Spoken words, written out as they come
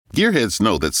Gearheads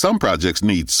know that some projects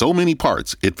need so many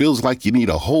parts, it feels like you need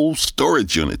a whole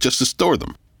storage unit just to store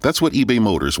them. That's what eBay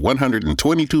Motors'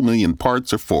 122 million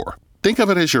parts are for. Think of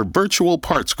it as your virtual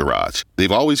parts garage.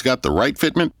 They've always got the right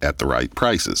fitment at the right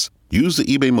prices. Use the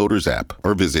eBay Motors app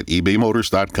or visit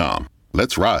ebaymotors.com.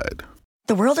 Let's ride.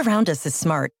 The world around us is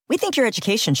smart. We think your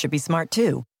education should be smart,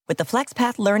 too. With the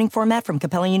FlexPath learning format from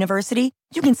Capella University,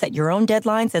 you can set your own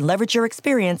deadlines and leverage your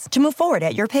experience to move forward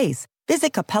at your pace.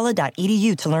 Visit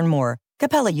capella.edu to learn more.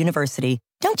 Capella University.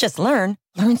 Don't just learn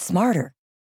smarter.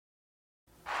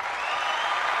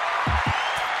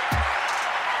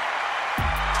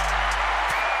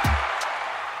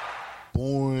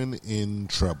 Born in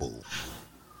trouble.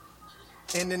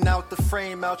 In and out the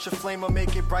frame, out your flame will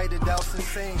make it brighter, douse and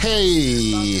sing.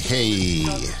 Hey.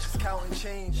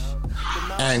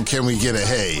 And can we get a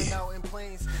hey?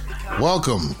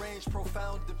 Welcome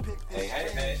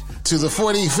to the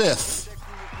 45th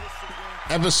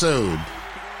episode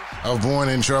of Born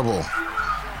in Trouble.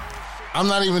 I'm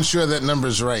not even sure that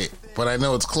number's right, but I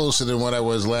know it's closer than what I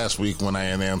was last week when I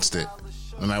announced it,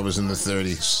 when I was in the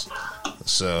 30s.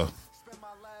 So,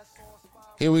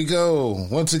 here we go.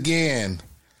 Once again,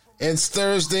 it's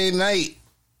Thursday night.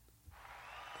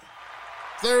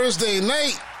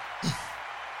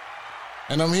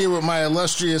 And I'm here with my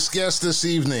illustrious guest this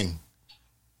evening.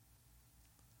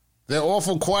 They're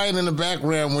awful quiet in the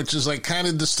background, which is like kind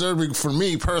of disturbing for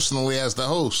me personally as the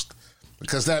host,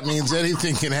 because that means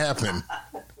anything can happen.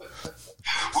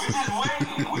 We're just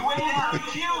waiting. We're waiting for the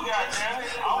cue,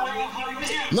 goddammit. I'm waiting for the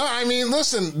cue. No, I mean,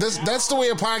 listen, that's the way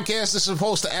a podcast is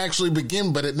supposed to actually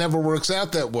begin, but it never works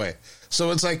out that way.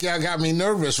 So it's like, y'all got me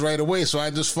nervous right away, so I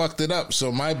just fucked it up,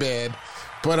 so my bad.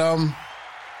 But,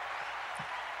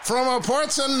 from our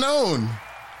parts unknown,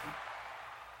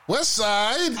 West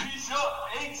Side.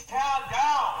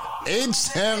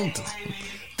 H-Town.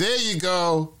 There you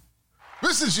go.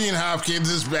 Mr. Gene Hopkins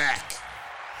is back.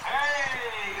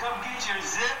 Hey, come get your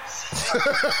zips.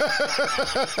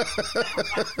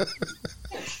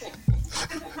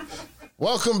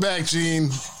 Welcome back, Gene.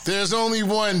 There's only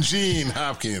one Gene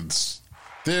Hopkins.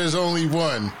 There's only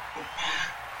one.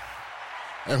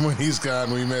 And when he's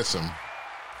gone, we miss him.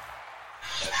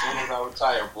 As soon as I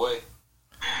retire, boy.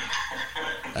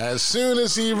 As soon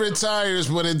as he retires,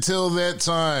 but until that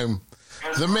time,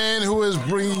 the man who is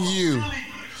bringing you... Really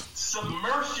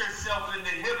submerge yourself into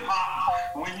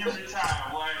hip-hop when you retire,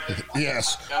 boy.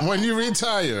 Yes, when you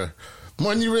retire.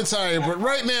 But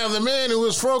right now, the man who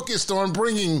is focused on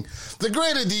bringing the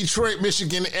greater Detroit,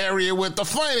 Michigan area with the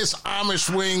finest Amish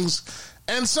wings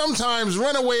and sometimes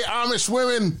runaway Amish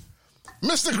women,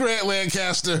 Mr. Grant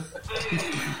Lancaster.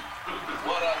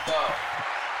 What up, dog?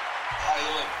 How you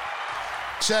living?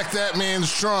 Check that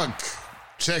man's trunk.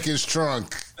 Check his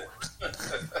trunk.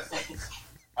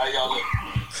 How y'all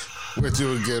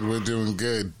living? We're doing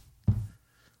good.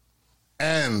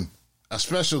 And a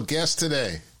special guest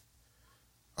today.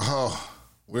 Oh,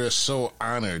 we're so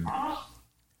honored.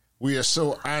 We are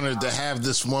so honored to have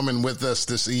this woman with us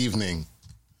this evening.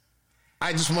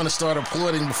 I just want to start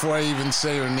applauding before I even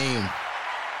say her name.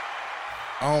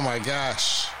 Oh my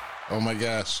gosh.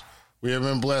 We have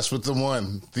been blessed with the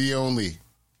one, the only.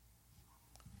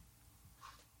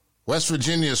 West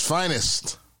Virginia's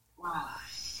finest. Wow,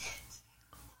 shit.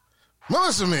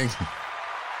 Melissa Ming.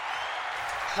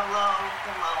 Hello.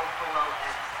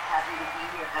 Happy to be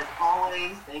here as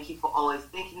always. Thank you for always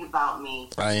thinking about me.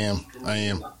 I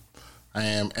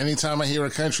am. Anytime I hear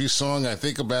a country song, I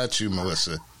think about you,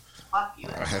 Melissa. Fuck you.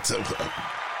 I had to.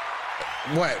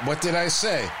 What did I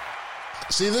say?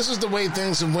 See, this is the way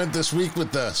things have went this week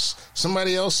with us.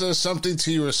 Somebody else says something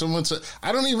to you, or someone says,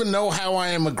 I don't even know how I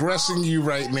am aggressing you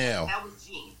right now.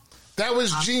 That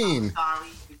was Gene. I'm sorry,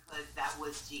 because that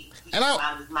was Gene. He and came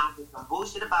out of his mouth with some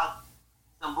bullshit about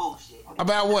some bullshit.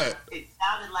 About what? It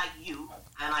sounded like you,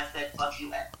 and I said, fuck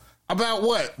you, Ed. About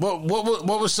what?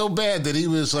 What was so bad that he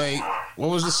was like, what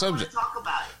was the subject? I don't want to talk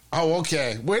about it. Oh,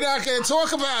 okay. We're not going to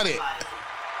talk about it. It was on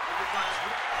a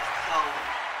group text, so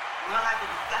we don't have to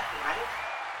discuss it, right?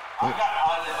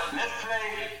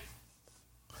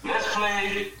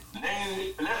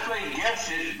 Let's play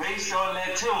guesses based on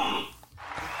that tune.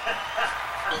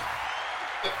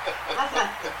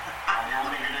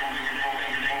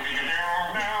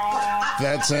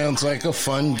 That sounds like a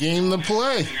fun game to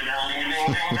play.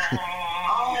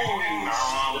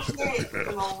 Oh, shit.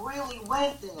 Really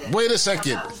went there. Wait a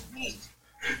second.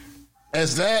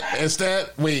 Is that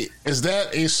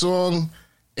a song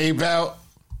about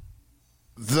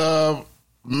the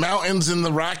mountains in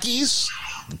the Rockies?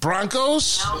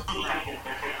 Broncos?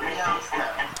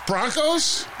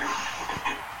 Broncos?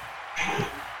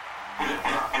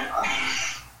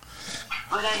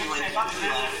 it anyway. Fuck you.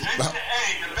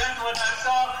 Hey, the best one I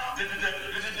saw,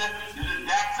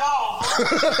 that's all.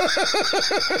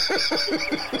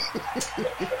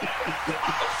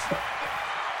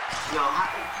 Yo,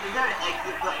 is there an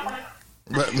exit button?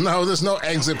 But no, there's no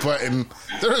exit button.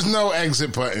 There is no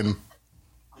exit button.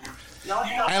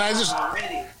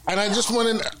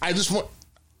 And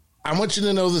I want you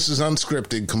to know this is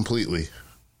unscripted completely.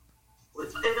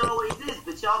 It always is,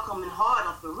 but y'all coming hard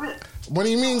off the rip. What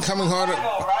do you mean coming harder?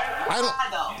 I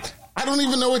don't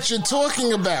even know what you're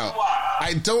talking about.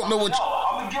 I don't know what.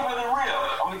 I'm gonna give her the real.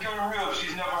 I'm gonna give her the real if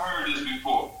she's never heard this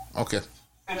before. Okay.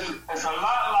 It's a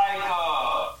lot like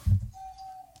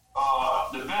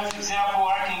the best example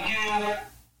I can give.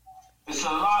 It's a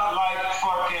lot like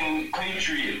fucking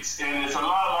Patriots, and it's a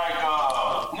lot like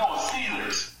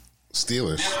Steelers.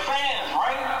 Steelers. They're fans,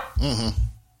 right? Mm-hmm.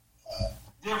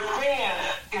 They're fans.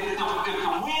 If the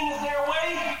wind is their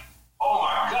way, oh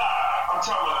my God! I'm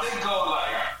talking about they go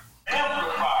like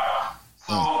amplified.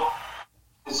 So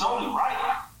it's only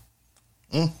right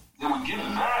that we give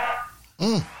it back.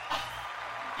 The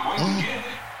way we get it,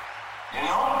 you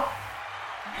know.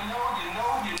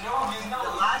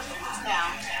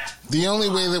 The only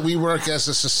way that we work as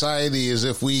a society is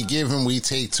if we give and we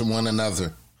take to one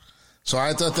another. So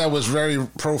I thought that was very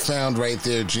profound right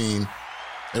there, Gene.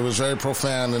 It was very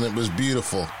profound and it was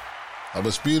beautiful. It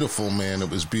was beautiful, man. It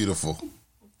was beautiful.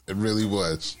 It really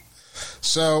was.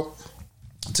 So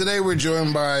today we're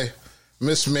joined by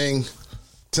Miss Ming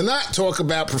to not talk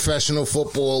about professional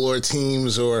football or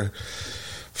teams or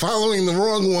following the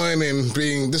wrong one and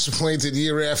being disappointed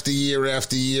year after year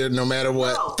after year, no matter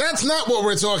what. No. That's not what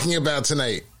we're talking about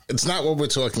tonight. It's not what we're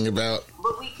talking about.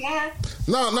 But we can.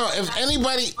 No. If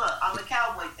anybody... Look, I'm a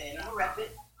Cowboy fan. I'm going to rep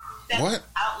it. That's what?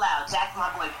 Out loud. Jack's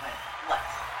my boyfriend.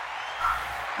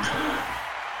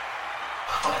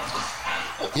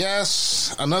 What?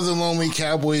 Yes, another lonely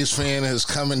Cowboys fan has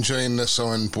come and joined us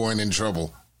on Born in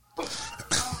Trouble.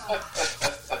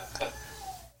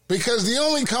 Because the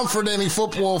only comfort any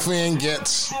football fan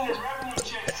gets... What?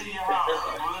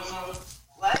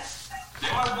 They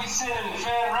must be sending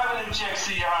fan revenue checks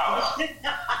to your house.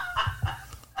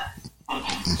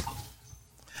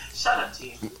 Shut up,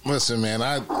 T. Listen, man,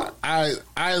 I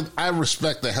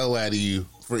respect the hell out of you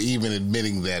for even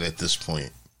admitting that at this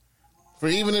point. For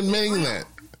even admitting that.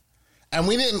 And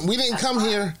we didn't come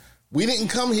here... We didn't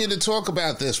come here to talk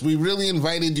about this. We really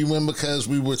invited you in because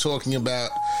we were talking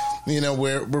about,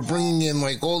 we're bringing in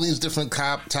like all these different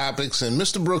topics, and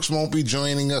Mr. Brooks won't be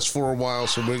joining us for a while,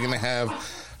 so we're going to have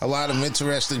a lot of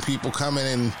interesting people coming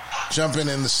and jumping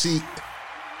in the seat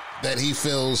that he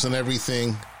fills and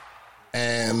everything.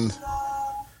 And,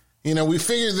 we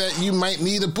figured that you might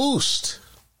need a boost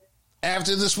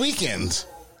after this weekend.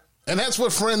 And that's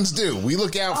what friends do. We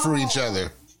look out for each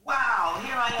other. Wow,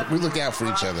 here I am. We look out for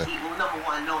each other. Well, number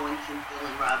one, no one can fill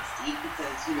in Rob's seat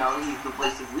because, he's the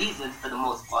voice of reason for the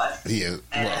most part. Yeah,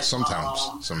 well,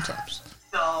 sometimes.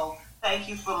 So, thank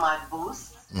you for my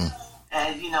boost. And,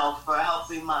 for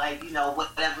helping my,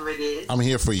 whatever it is. I'm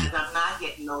here for you. And I'm not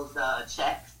getting those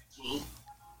checks, Gene.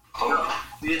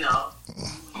 No.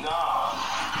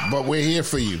 But we're here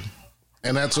for you.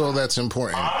 And that's all that's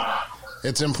important.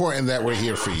 It's important that we're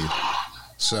here for you.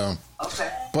 So, okay.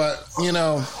 But,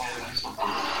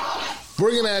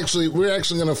 we're actually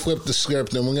going to flip the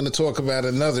script and we're going to talk about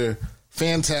another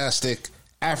fantastic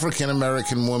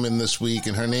African-American woman this week,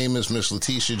 and her name is Miss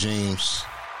Letitia James.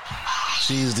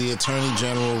 She's the Attorney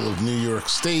General of New York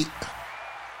State.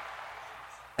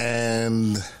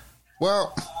 And,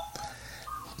 well,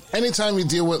 anytime you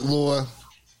deal with law,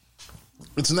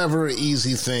 it's never an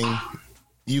easy thing.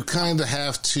 You kind of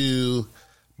have to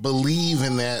believe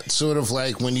in that, sort of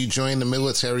like when you join the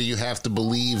military, you have to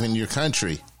believe in your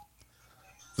country.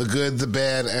 The good, the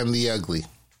bad, and the ugly.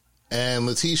 And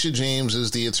Letitia James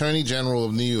is the Attorney General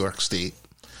of New York State.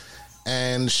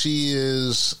 And she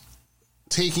is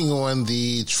taking on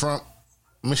the Trump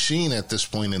machine at this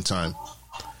point in time.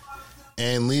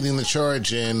 And leading the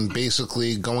charge and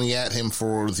basically going at him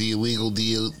for the illegal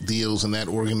deals in that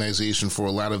organization for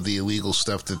a lot of the illegal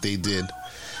stuff that they did.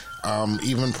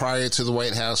 Even prior to the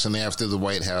White House and after the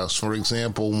White House. For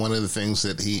example, one of the things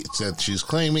that she's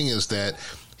claiming is that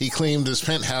he claimed his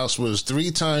penthouse was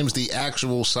 3 times the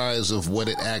actual size of what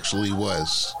it actually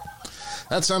was.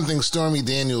 That's something Stormy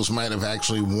Daniels might have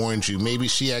actually warned you. Maybe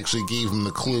she actually gave him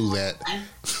the clue that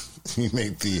he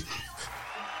made the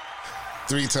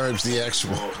 3 times the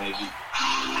actual. Maybe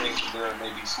they're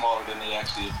maybe smaller than they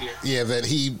actually appear. Yeah,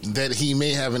 that he may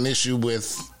have an issue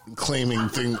with claiming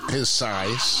his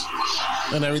size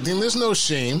and everything. There's no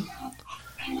shame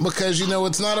because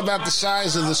it's not about the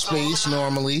size of the space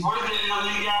normally. What is it?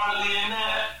 illegality in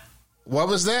that? What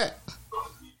was that?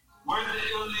 Where's the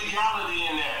illegality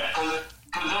in that?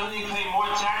 Because doesn't he pay more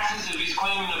taxes if he's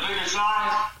claiming a bigger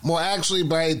size? Well, actually,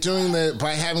 by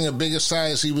having a bigger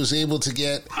size, he was able to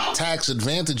get tax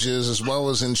advantages as well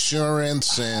as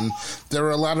insurance, and there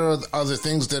are a lot of other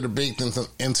things that are baked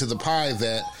into the pie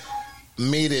that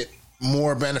made it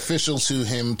more beneficial to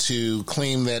him to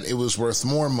claim that it was worth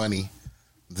more money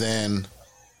than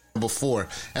before.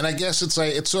 And I guess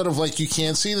it's sort of like you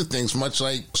can't see the things, much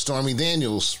like Stormy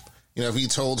Daniels. You know, if he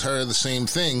told her the same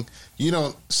thing, you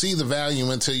don't see the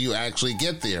value until you actually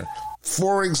get there.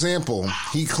 For example,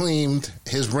 he claimed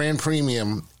his brand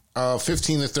premium of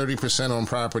 15 to 30% on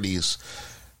properties,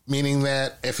 meaning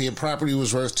that if a property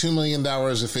was worth $2 million,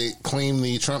 if it claimed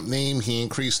the Trump name, he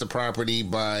increased the property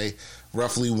by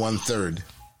roughly 1/3.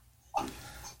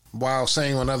 While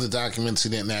saying on other documents he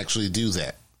didn't actually do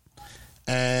that.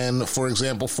 And, for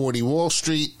example, 40 Wall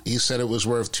Street, he said it was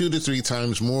worth 2 to 3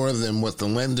 times more than what the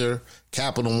lender,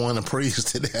 Capital One,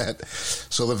 appraised it at.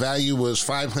 So the value was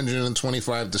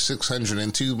 $525 to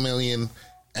 $602 million,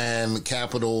 and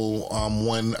Capital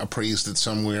One appraised it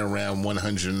somewhere around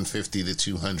 $150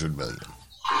 to $200 million.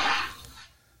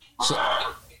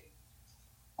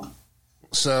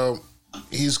 So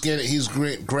he's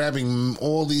grabbing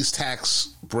all these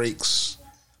tax breaks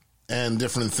and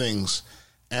different things.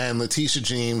 And Letitia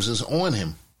James is on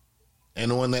him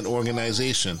and on that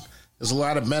organization. There's a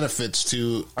lot of benefits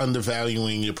to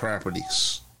undervaluing your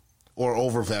properties or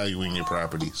overvaluing your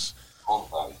properties.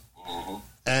 Mm-hmm.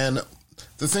 And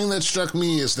the thing that struck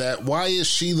me is that why is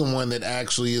she the one that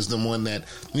actually is the one that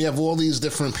you have all these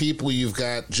different people? You've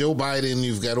got Joe Biden,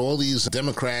 you've got all these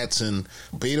Democrats and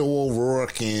Beto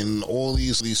O'Rourke and all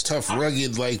these tough,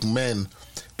 rugged like men.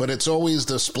 But it's always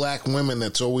this black women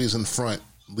that's always in front,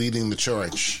 leading the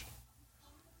charge.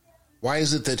 Why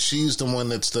is it that she's the one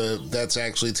that's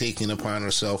actually taking upon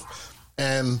herself?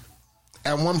 And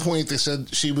at one point they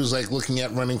said she was like looking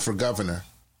at running for governor,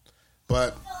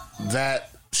 but that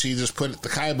she just put the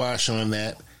kibosh on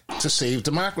that to save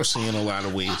democracy in a lot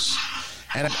of ways.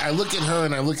 And I look at her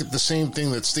and I look at the same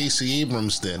thing that Stacey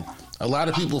Abrams did. A lot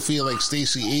of people feel like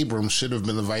Stacey Abrams should have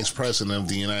been the vice president of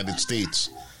the United States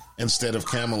instead of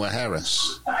Kamala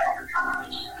Harris.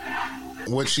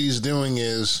 What she's doing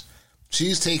is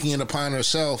she's taking it upon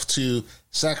herself to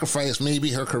sacrifice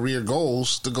maybe her career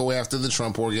goals to go after the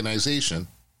Trump organization.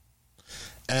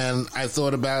 And I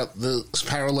thought about the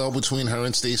parallel between her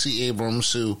and Stacey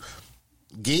Abrams, who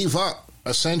gave up,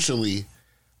 essentially,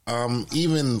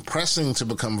 even pressing to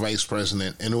become vice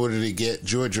president in order to get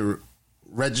Georgia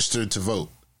registered to vote.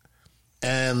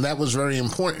 And that was very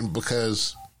important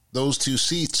because those two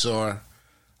seats are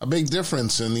a big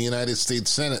difference in the United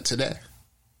States Senate today.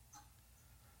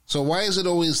 So why is it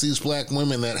always these black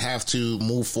women that have to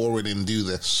move forward and do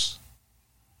this?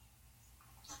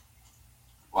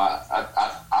 Well,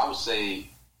 I would say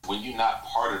when you're not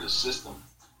part of the system,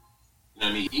 you know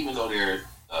what I mean? Even though they're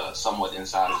somewhat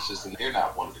inside of the system, they're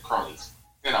not one of the cronies.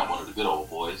 They're not one of the good old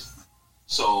boys.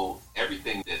 So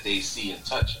everything that they see and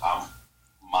touch,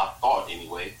 my thought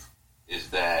anyway, is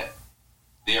that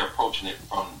they're approaching it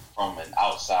from an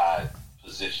outside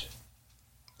position.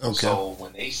 Okay. So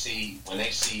when they see,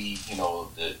 you know,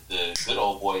 the good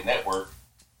old boy network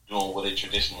doing what it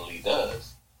traditionally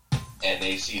does, and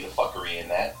they see the fuckery in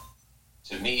that,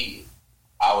 to me,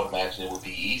 I would imagine it would be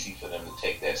easy for them to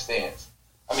take that stance.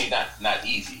 I mean, not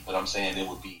easy, but I'm saying it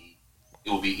would be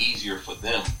easier for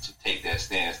them to take that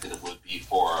stance than it would be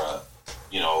for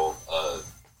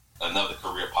another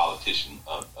career politician,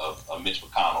 a Mitch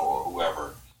McConnell or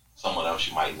whoever, someone else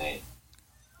you might name.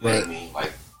 You know what I mean?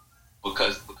 Like,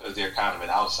 because they're kind of an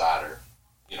outsider,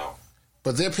 you know.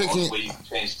 But they're picking. The way you can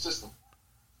change the system.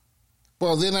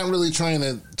 Well, they're not really trying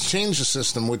to change the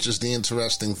system, which is the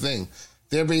interesting thing.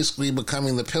 They're basically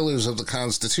becoming the pillars of the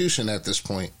Constitution at this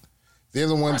point. They're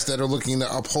the ones that are looking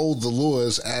to uphold the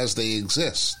laws as they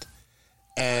exist.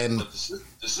 And but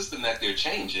the system that they're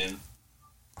changing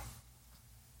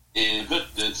is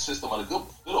the system of the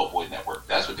good old boy network.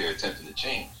 That's what they're attempting to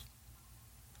change.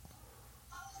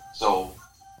 So,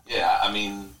 yeah, I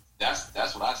mean, that's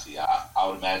what I see. I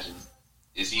would imagine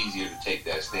it's easier to take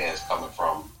that stance coming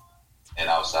from an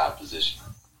outside position.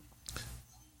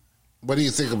 What do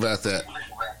you think about that,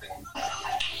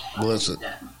 Melissa?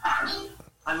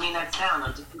 I mean, that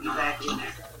sound to piggyback is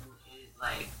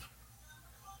like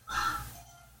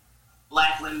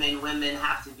black women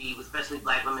have to be, especially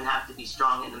black women have to be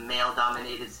strong in a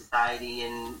male-dominated society,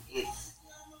 and it's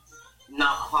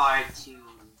not hard to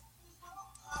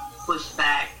push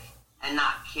back and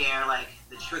not care like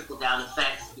the trickle-down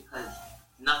effects, because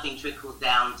nothing trickles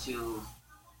down to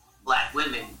black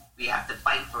women, we have to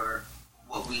fight for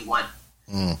what we want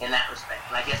in that respect.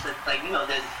 And I guess it's like,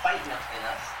 there's a fight in us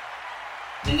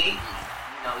innately.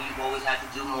 You've always had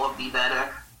to do more, be better,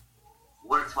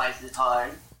 work twice as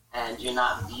hard, and you're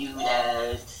not viewed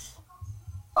as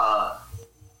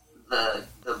the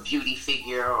beauty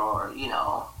figure, or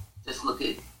just look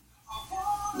at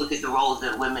the roles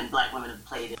that black women have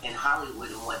played in Hollywood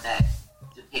and what that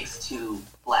depicts to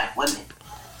black women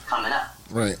coming up.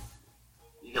 Right.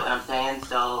 You get what I'm saying?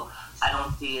 So I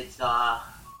don't see it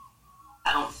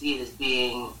as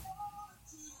being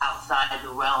outside the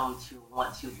realm to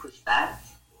want to push back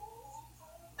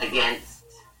against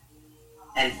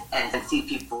and see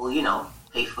people,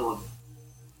 pay for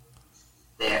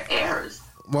their errors.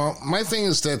 Well, my thing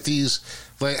is that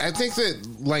I think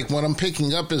that, what I'm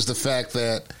picking up is the fact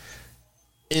that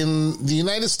in the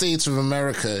United States of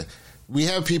America, we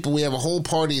have a whole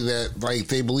party that,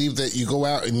 they believe that you go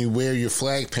out and you wear your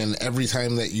flag pin every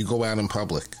time that you go out in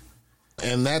public.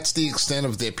 And that's the extent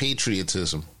of their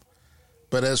patriotism.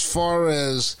 But as far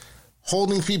as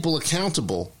holding people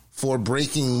accountable for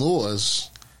breaking laws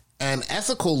and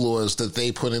ethical laws that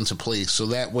they put into place so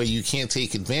that way you can't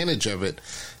take advantage of it,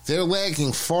 they're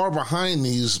lagging far behind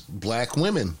these black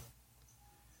women.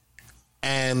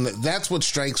 And that's what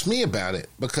strikes me about it,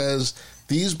 because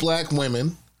these black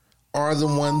women are the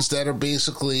ones that are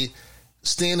basically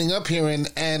standing up here.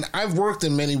 And I've worked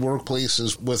in many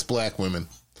workplaces with black women.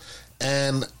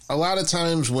 And a lot of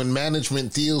times when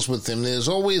management deals with them, there's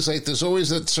always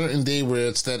that certain day where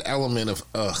it's that element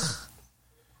of,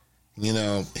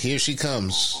 here she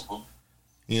comes.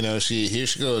 Here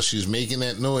she goes. She's making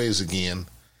that noise again.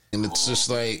 And it's just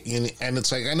like, and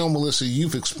it's like, I know, Melissa,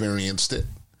 you've experienced it.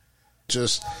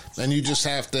 And you just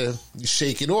have to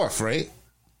shake it off, right?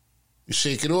 You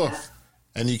shake it off,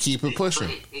 and you keep it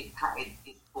pushing. It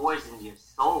poisons your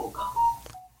soul, though.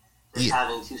 Just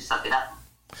having to suck it up.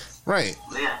 Right.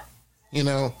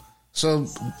 Yeah. So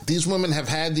these women have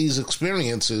had these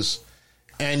experiences,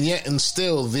 and yet and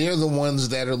still they're the ones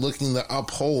that are looking to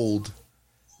uphold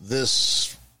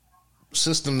this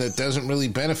system that doesn't really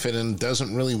benefit and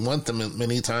doesn't really want them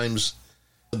many times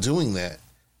doing that.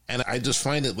 And I just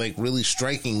find it really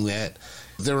striking that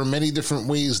there are many different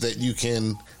ways that you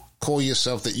can call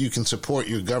yourself, that you can support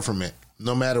your government,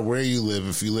 no matter where you live.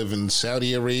 If you live in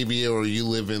Saudi Arabia or you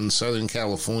live in Southern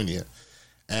California.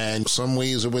 And some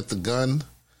ways are with the gun,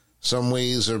 some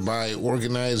ways are by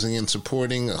organizing and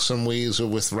supporting, some ways are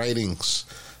with writings,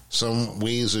 some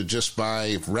ways are just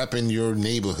by repping your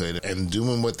neighborhood and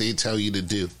doing what they tell you to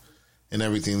do and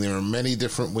everything. There are many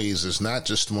different ways. There's not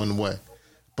just one way.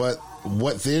 But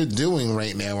what they're doing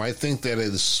right now, I think that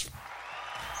it's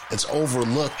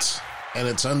overlooked and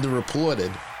it's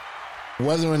underreported.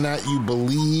 Whether or not you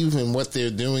believe in what they're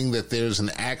doing, that there's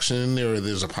an action in there or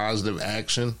there's a positive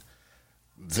action,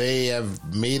 they have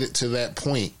made it to that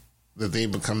point that they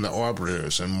become the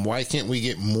arbiters. And why can't we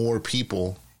get more of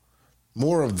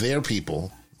their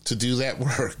people, to do that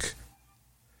work?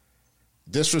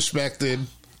 Disrespected,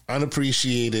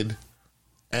 unappreciated,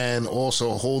 and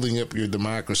also holding up your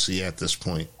democracy at this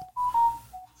point.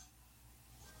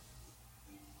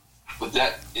 But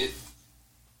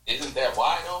isn't that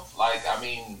why though?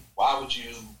 Why would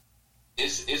you?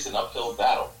 It's an uphill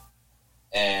battle,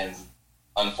 and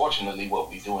unfortunately, what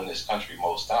we do in this country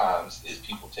most times is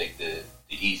people take the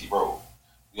easy road.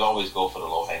 We always go for the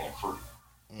low-hanging fruit.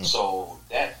 So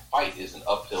that fight is an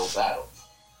uphill battle,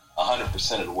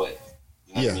 100% of the way.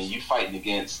 You know what I mean? You fighting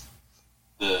against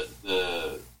the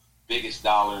biggest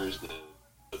dollars,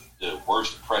 the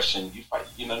worst oppression. You fight.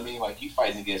 You know what I mean? You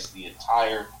fighting against the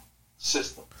entire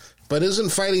system. But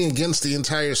isn't fighting against the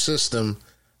entire system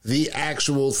the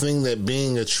actual thing that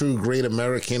being a true great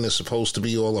American is supposed to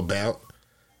be all about?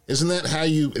 Isn't that how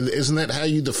you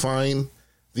define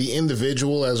the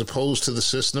individual as opposed to the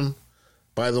system?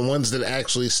 By the ones that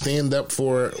actually stand up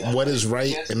for what is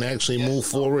right and actually move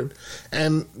forward.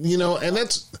 And, and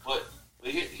that's...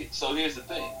 So here's the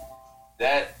thing.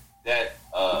 That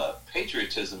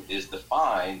patriotism is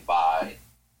defined by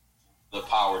the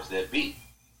powers that be,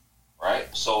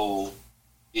 right? So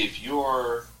if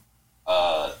you're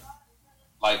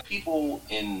people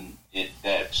in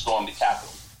that stormed the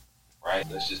Capitol, right?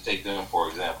 Let's just take them for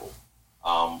example.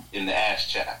 In the Ash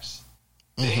Chaps,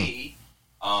 they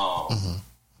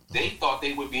thought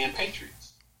they were being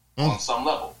patriots on some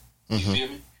level. You feel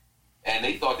me? And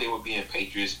they thought they were being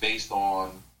patriots based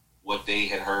on what they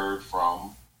had heard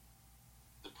from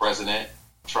the president,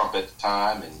 Trump at the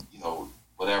time, and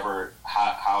whatever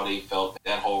how they felt,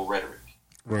 that whole rhetoric,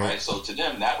 right? So to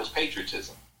them, that was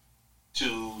patriotism.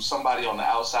 To somebody on the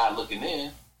outside looking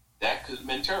in, that could have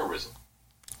been terrorism.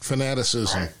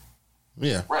 Fanaticism. Right?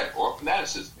 Yeah. Right, or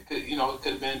fanaticism. It could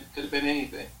have been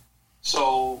anything.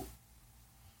 So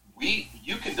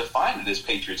you can define it as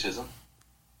patriotism,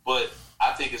 but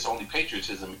I think it's only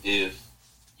patriotism if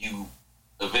you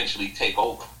eventually take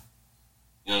over.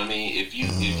 You know what I mean? If you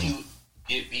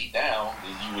get beat down,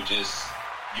 then you were just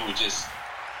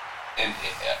an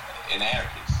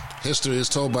anarchist. History is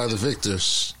told by the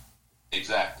victors.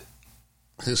 Exactly.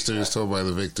 History is told by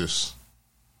the victors.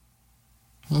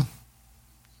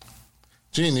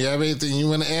 Gene, you have anything you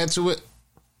want to add to it?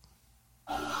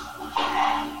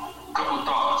 Couple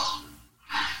thoughts.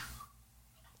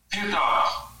 Few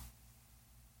thoughts.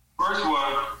 First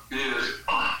one is,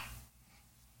 I'm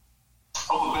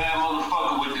a bad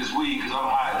motherfucker with this weed because I'm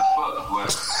high as fuck.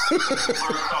 But that's the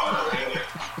first thought, okay?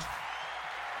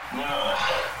 Now,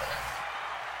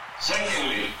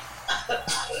 secondly,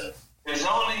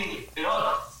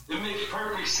 it makes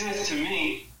perfect sense to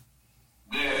me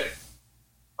that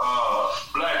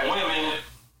black women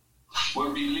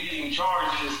would be leading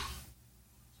charges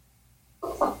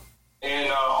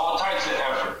and all types of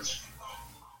efforts.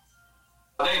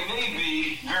 They may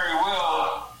be very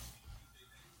well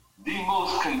the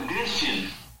most conditioned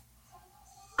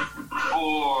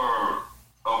for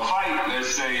a fight, let's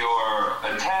say, or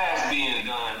a task being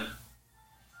done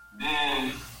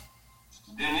than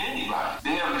anybody.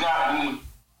 They have gotten,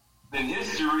 in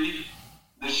history,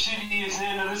 the shittiest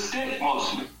end of the stick,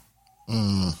 mostly.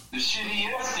 The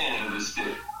shittiest end of the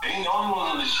stick. They ain't the only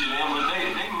ones on the shit end, but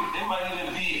they might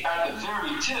even be at the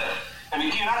very tip. And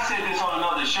again, I said this on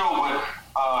another show, but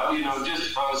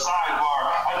just a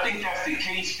sidebar. I think that's the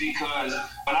case because,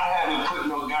 but I haven't put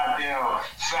no goddamn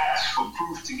facts for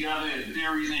proof together and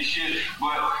theories and shit.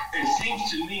 But it seems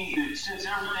to me that since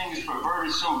everything is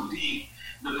perverted so deep,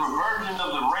 the perversion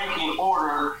of the ranking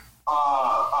order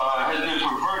has been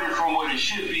perverted from what it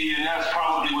should be, and that's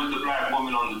probably with the black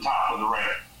woman on the top of the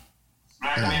rank.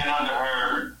 Black man under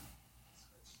her,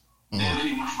 then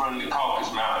people from the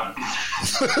Caucasus Mountain.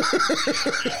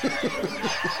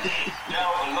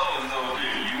 Down below a little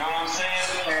bit, you know what I'm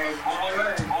saying?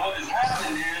 But what has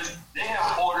happened is they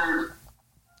have ordered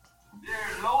their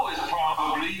lowest,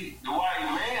 probably, the white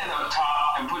man up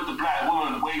top, and put the black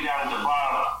woman way down at the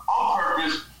bottom on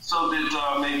purpose so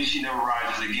that maybe she never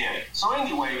rises again. So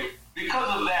anyway, because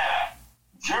of that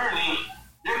journey,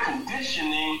 their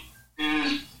conditioning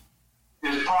is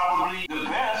probably the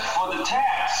best for the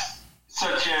task,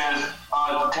 such as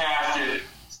the task that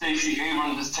Stacey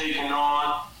Abrams is taking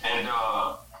on, and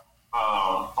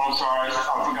I'm sorry,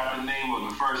 I forgot the name of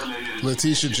the first lady.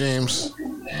 Letitia James.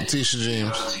 Letitia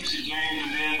James,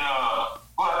 and then,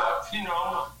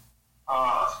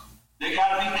 they got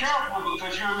to be careful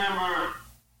because you remember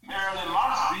Carolyn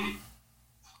Mosby.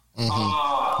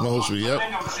 Mosby, yep. I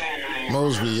think I'm saying her name.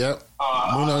 Mosby, yep.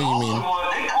 We know you mean. They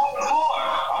coming for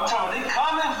her. I'm telling you, they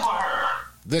coming for her.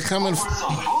 They're coming for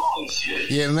some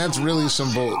bullshit. Yeah, and that's really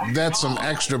that's some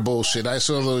extra bullshit. I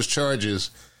saw those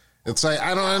charges. It's like,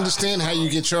 I don't understand how you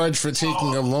get charged for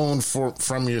taking a loan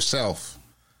from yourself.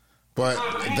 But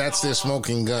that's their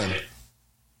smoking gun.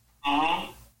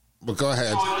 But go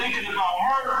ahead. So thinking about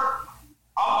her,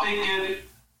 I'm thinking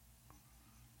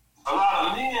a lot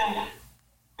of men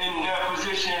in that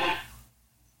position,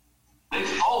 they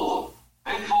fold.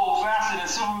 They fold faster than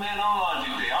Superman on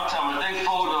Laundry Day. I'm telling you, they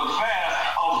fold up fast,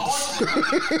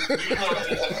 unfortunately,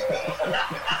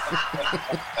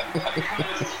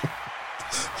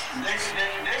 because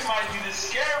they might be the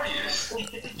scariest,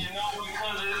 because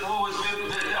of all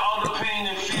the pain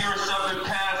and fear and stuff that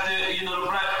passed the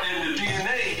black and the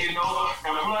DNA, and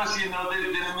plus, they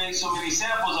made so many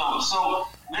samples of them. So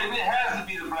maybe it has to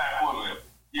be the black woman.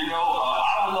 I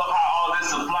don't know how all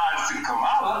this applies to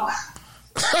Kamala.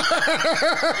 Because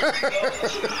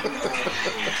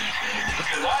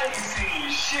I ain't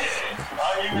seen shit.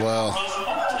 Well, I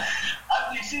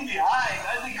think she be high.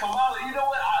 I think Kamala, you know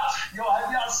what?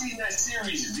 Have y'all seen that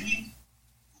series, Z?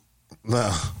 No.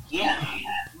 Yeah.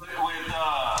 With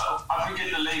I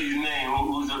forget the lady's name,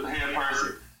 who's a head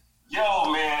person.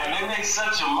 Yo, man, they make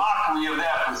such a mockery of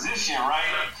that position,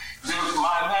 right?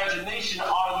 My imagination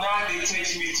automatically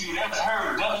takes me to, that's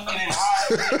her ducking and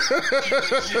hiding.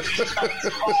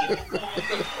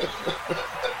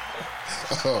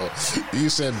 Oh, you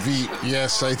said Veep.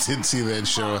 Yes, I did see that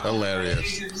show. Hilarious.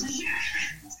 She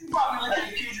probably look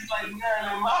at cases like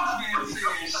Marilyn Mosby and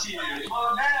saying shit.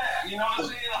 Well, that, you know what I'm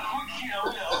saying? I'm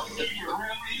keep it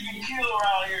real even kill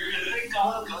around here because they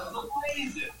come guns are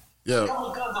blazing. Yeah.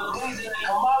 Guns are blazing and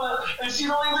Kamala, and she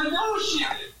don't even do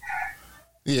shit.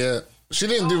 Yeah. She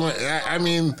didn't do it. I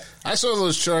mean, I saw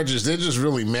those charges. They're just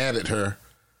really mad at her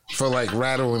for like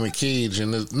Rattle in a Cage,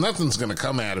 and nothing's going to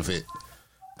come out of it.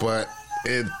 But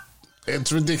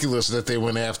it's ridiculous that they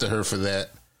went after her for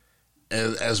that.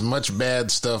 As much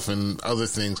bad stuff and other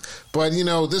things. But, you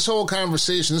know, this whole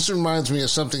conversation, this reminds me of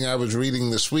something I was reading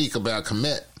this week about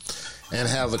Kemet and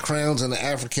how the crowns and the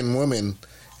African women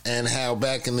and how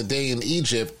back in the day in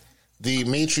Egypt, the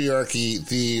matriarchy,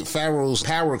 the pharaoh's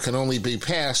power can only be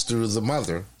passed through the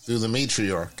mother, through the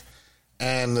matriarch.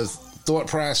 And the thought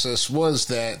process was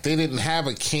that they didn't have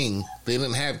a king. They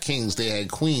didn't have kings. They had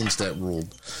queens that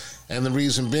ruled. And the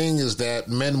reason being is that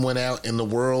men went out in the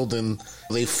world and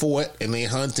they fought and they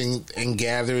hunted and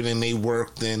gathered and they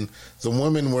worked. And the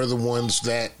women were the ones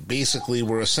that basically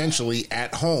were essentially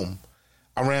at home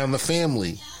around the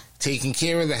family, taking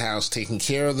care of the house, taking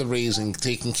care of the raising,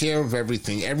 taking care of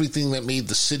everything. Everything that made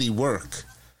the city work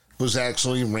was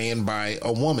actually ran by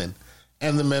a woman.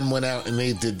 And the men went out and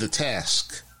they did the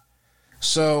task.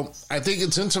 So I think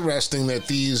it's interesting that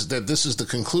this is the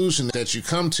conclusion that you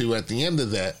come to at the end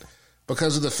of that,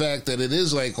 because of the fact that it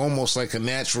is like almost like a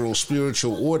natural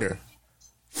spiritual order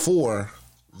for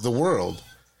the world.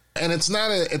 And it's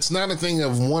not a thing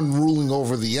of one ruling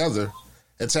over the other.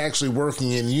 It's actually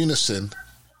working in unison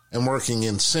and working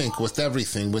in sync with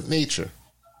everything, with nature.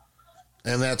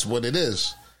 And that's what it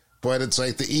is. But it's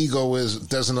like the ego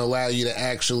doesn't allow you to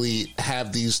actually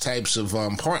have these types of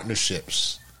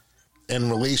partnerships and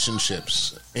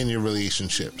relationships in your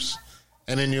relationships.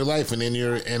 And in your life, and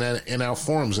in our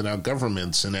forms, in our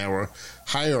governments, in our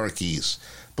hierarchies.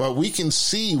 But we can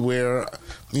see where,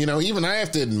 you know, even I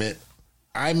have to admit,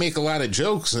 I make a lot of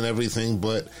jokes and everything,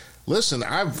 but listen,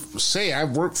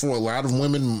 I've worked for a lot of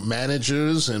women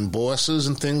managers and bosses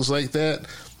and things like that,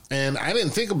 and I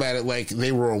didn't think about it like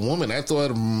they were a woman. I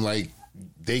thought of them like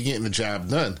they getting the job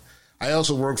done. I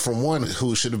also worked for one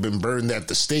who should have been burned at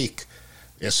the stake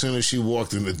as soon as she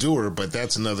walked in the door, but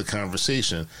that's another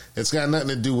conversation. It's got nothing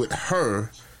to do with her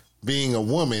being a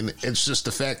woman. It's just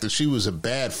the fact that she was a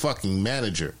bad fucking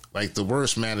manager, like the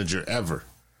worst manager ever.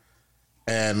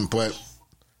 But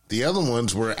the other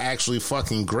ones were actually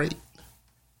fucking great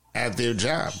at their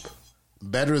job,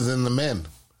 better than the men.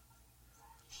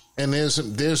 And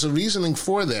there's a reasoning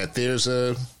for that. There's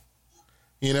a,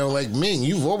 you know, like Ming,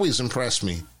 you've always impressed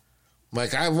me.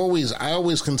 Like I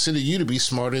always consider you to be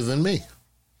smarter than me.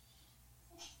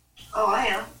 Oh, I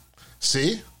am.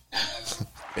 See?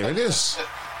 There it is.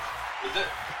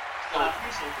 I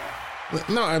appreciate that.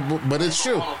 No, but it's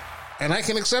true. And I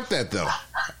can accept that, though.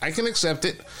 I can accept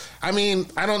it. I mean,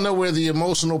 I don't know where the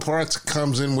emotional part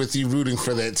comes in with you rooting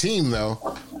for that team,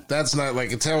 though. That's not like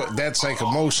that's like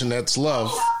emotion. That's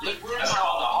love. That's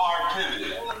called the hard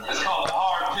pivot. That's called the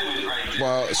hard pivot right there.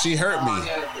 Well, she hurt me.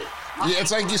 Yeah,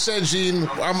 it's like you said, Gene.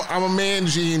 I'm a man,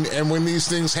 Gene, and when these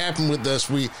things happen with us,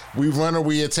 we run or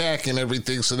we attack and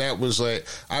everything. So that was like,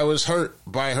 I was hurt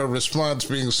by her response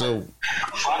being so.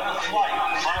 Fight or flight.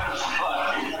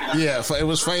 Yeah, it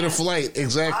was fight or flight,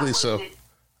 exactly. So.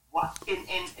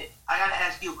 And I gotta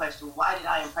ask you a question. Why did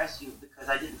I impress you? Because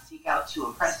I didn't seek out to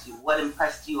impress you. What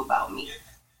impressed you about me?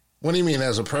 What do you mean,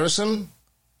 as a person?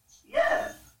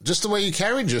 Yeah. Just the way you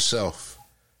carried yourself.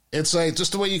 It's like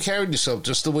just the way you carried yourself,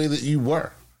 just the way that you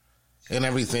were and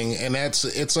everything. And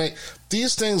it's like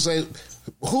these things, like,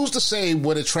 who's to say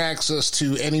what attracts us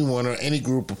to anyone or any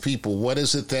group of people? What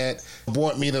is it that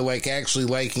brought me to like actually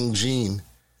liking Gene,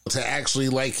 to actually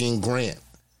liking Grant,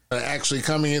 actually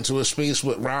coming into a space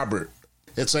with Robert?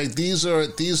 It's like these are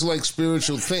like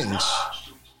spiritual things.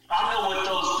 I know what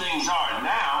those things are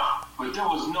now, but there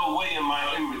was no way in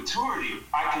my immaturity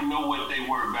I can know what they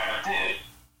were back then.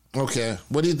 Okay.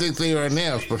 What do you think they are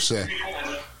now, per se?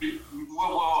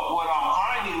 What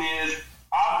I'm finding is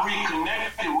I've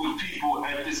reconnected with people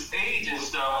at this age and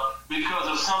stuff because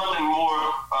of something more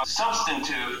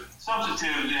substantive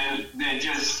than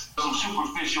just some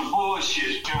superficial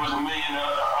bullshit. There was a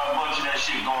bunch of that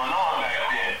shit going on back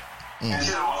then. And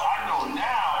so I know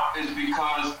now is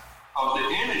because of the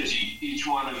energy each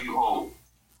one of you hold.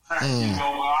 You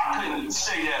know, I couldn't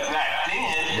say that back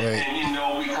then, right. And you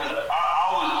know, because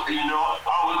all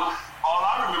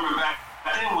I remember back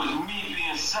then was me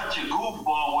being such a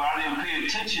goofball where I didn't pay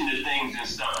attention to things and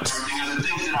stuff and everything, and the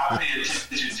things that I pay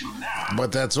attention to now.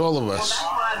 But that's all of us. That's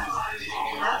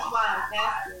why I'm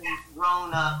asking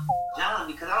grown-up John,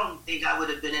 because I don't think I would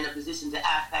have been in a position to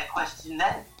ask that question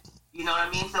then. You know what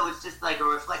I mean? So it's just like a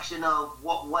reflection of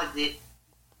what was it.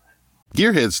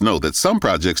 Gearheads know that some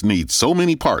projects need so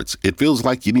many parts, it feels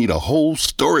like you need a whole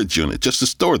storage unit just to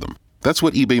store them. That's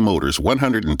what eBay Motors'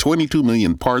 122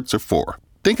 million parts are for.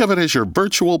 Think of it as your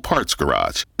virtual parts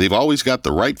garage. They've always got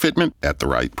the right fitment at the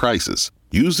right prices.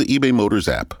 Use the eBay Motors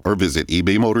app or visit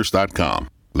ebaymotors.com.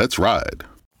 Let's ride.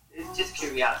 It's just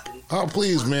curiosity. Oh,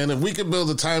 please, man. If we could build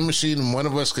a time machine and one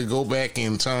of us could go back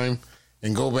in time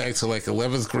and go back to like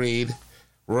 11th grade,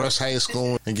 Ross High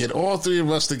School, and get all three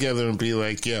of us together and be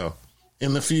like, yo,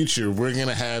 in the future, we're going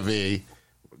to have a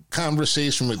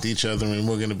conversation with each other and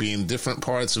we're going to be in different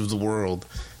parts of the world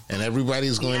and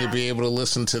everybody's going to be able to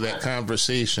listen to that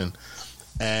conversation.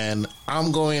 And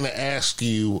I'm going to ask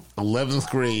you, 11th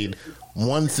grade,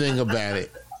 one thing about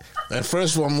it. And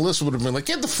first of all, Melissa would have been like,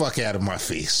 get the fuck out of my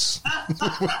face.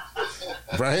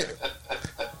 Right?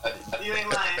 You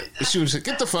ain't lying. She would say,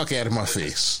 get the fuck out of my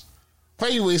face. Why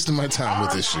are you wasting my time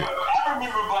with this shit? I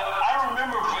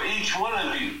remember for each one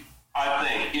of you, I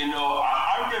think. You know,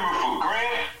 I remember for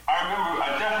Grant,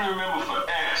 I definitely remember for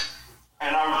X,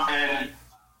 and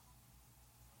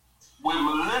with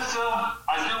Melissa,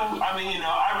 I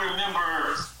remember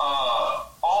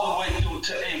all the way through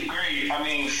to 8th grade. I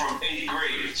mean, from 8th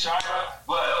grade. So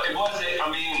but it wasn't,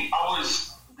 I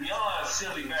was beyond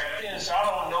silly back then, so I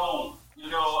don't know,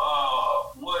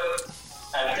 what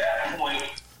at that point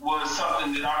was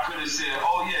something that I could have said,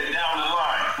 oh yeah, down the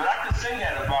line. But I could say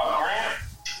that about Grant,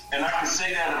 and I could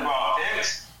say that about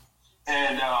X,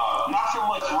 and not so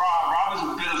much Rob. Rob is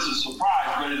a bit of a surprise,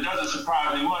 but it doesn't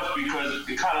surprise me much because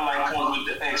it kind of like comes with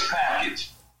the X package.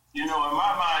 You know, in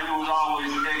my mind, it was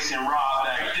always X and Rob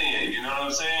back then. You know what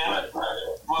I'm saying?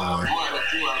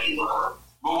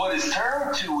 But what it's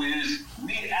turned to is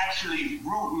me actually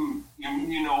rooting,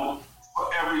 for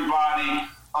everybody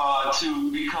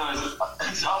because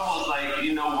it's almost like,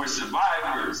 we're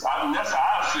survivors. That's how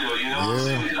I feel,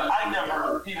 Yeah. I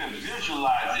never even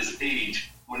visualized this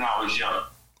age when I was young.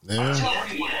 Yeah.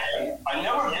 I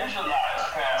never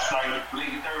visualized past like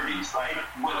late 30s, like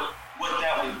what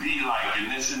that would be like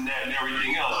and this and that and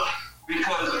everything else.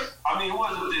 Because, it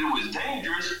wasn't that it was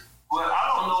dangerous, but I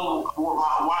don't know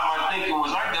why my thinking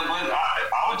was like that, but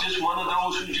I was just one of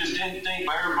those who just didn't think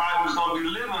everybody was going to be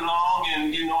living long and,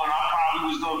 and I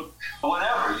probably was going to,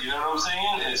 whatever, you know what I'm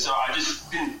saying? And so I just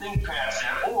didn't think past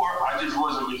that, or I just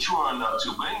wasn't mature enough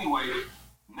to. But anyway,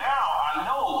 now I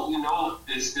know,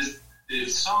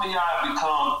 it's some of y'all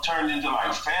have turned into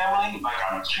like family, like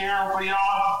I'm cheering for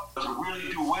y'all to really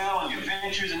do well in your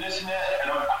ventures and this and that,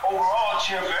 and I'm overall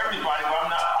cheering for everybody,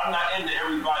 but I'm not into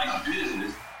everybody's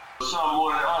business, some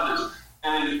more than others.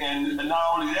 And not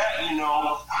only that,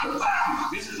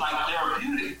 this is like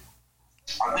therapeutic.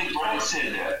 I think Brent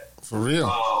said that. For real.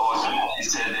 Or somebody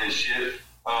said that shit.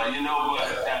 But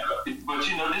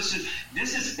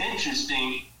this is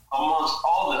interesting amongst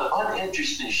all the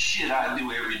uninteresting shit I do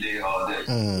every day, all day.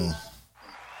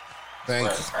 Thank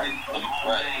you.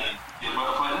 But I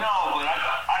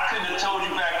couldn't have told you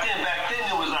back then. Back then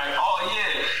it was like, oh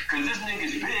yeah, because this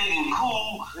nigga's big and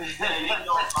cool, and this nigga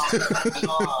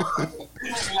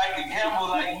like to gamble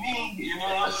like me. You know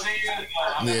what I'm saying?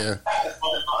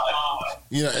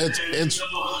 Yeah. It's.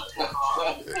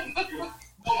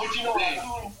 But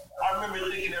I remember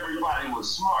thinking everybody was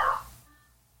smart.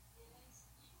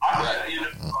 I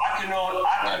can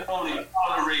only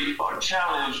tolerate or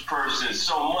challenge person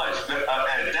so much at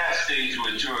that stage of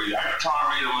maturity. I can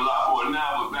tolerate them a lot more now,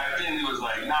 but back then it was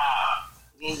like, nah.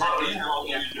 The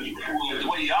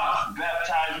way y'all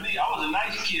baptized me, I was a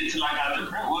nice kid till I got to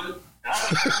Brentwood.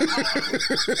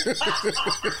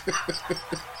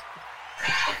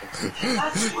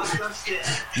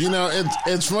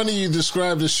 It's funny you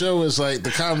describe the show as like the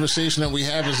conversation that we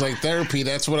have is like therapy.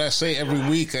 That's what I say every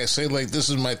week. I say like, this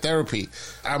is my therapy.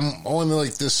 I'm on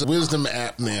like this wisdom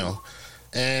app now,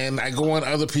 and I go on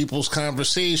other people's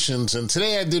conversations. And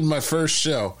today I did my first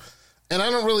show, and I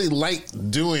don't really like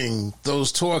doing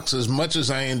those talks as much as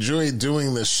I enjoy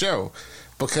doing this show,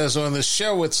 because on the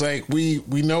show it's like we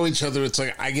know each other. It's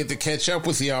like I get to catch up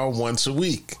with y'all once a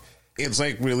week. It's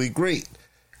like really great.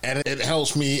 And it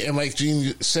helps me. And like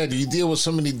Gene said, you deal with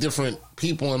so many different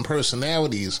people and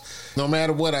personalities. No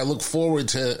matter what, I look forward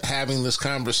to having this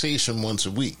conversation once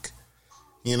a week.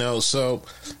 So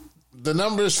the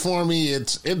numbers for me,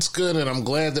 it's good. And I'm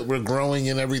glad that we're growing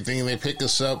and everything. And they pick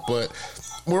us up. But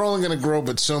we're only going to grow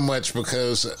but so much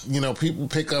because, people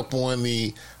pick up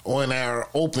on our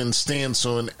open stance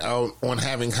on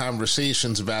having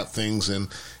conversations about things. And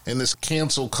this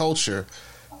cancel culture,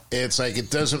 it's like it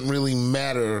doesn't really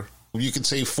matter. You could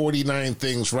say 49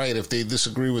 things right. If they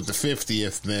disagree with the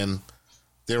 50th, then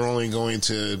they're only going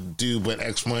to do but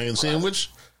X, Y, and Z. In which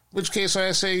case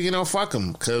I say, fuck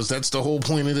them, because that's the whole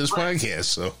point of this podcast.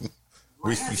 So,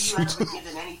 when have you ever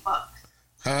given any fucks?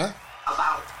 Huh?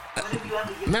 About when have you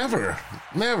ever given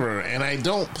Never. And I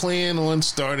don't plan on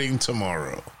starting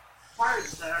tomorrow. Sorry,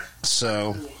 sir.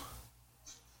 So.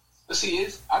 But see,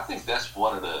 I think that's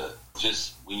one of the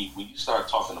just when you start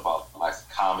talking about like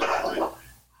common thread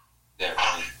that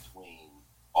runs between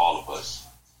all of us,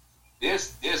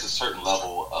 there's a certain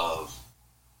level of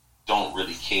don't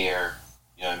really care,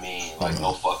 you know what I mean? Like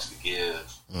no fucks to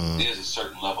give. There's a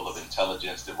certain level of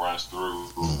intelligence that runs through.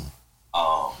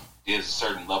 There's a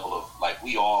certain level of like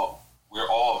we're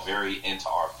all very into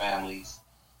our families.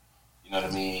 You know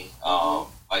what I mean?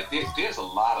 Like there's a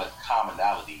lot of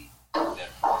commonality that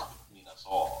runs between us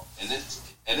all, and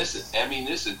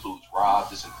this includes Rob,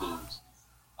 this includes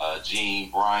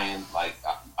Gene, Brian, like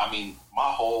I mean my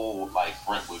whole like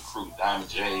Brentwood crew, Diamond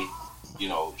J, you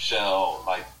know, Shell,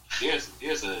 like there's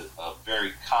a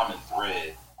very common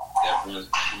thread that runs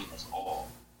between us all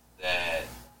that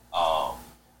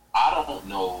I don't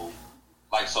know,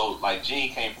 like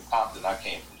Gene came from Compton, I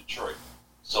came from Detroit.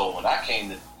 So when I came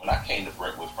to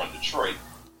Brentwood from Detroit,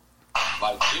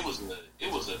 like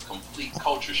it was a complete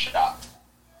culture shock,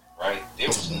 right? There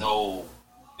was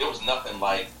nothing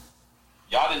like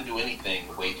y'all didn't do anything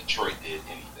the way Detroit did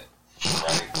anything,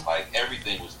 right? Like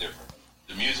everything was different.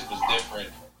 The music was different,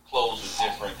 clothes was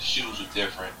different, the shoes were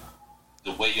different,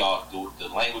 the way the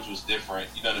language was different.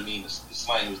 You know what I mean? The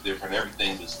slang was different.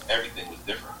 Everything was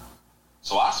different.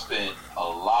 So I spent a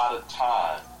lot of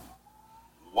time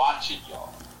watching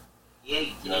y'all. Yeah,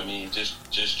 you know what I mean?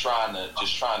 Just trying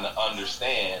to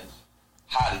understand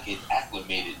how to get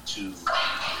acclimated to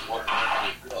what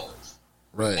Brentwood does.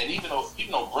 Right. And even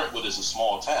though Brentwood is a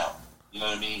small town, you know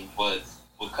what I mean? But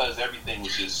because everything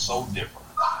was just so different.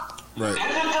 Right. Is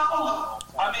it though?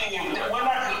 I mean,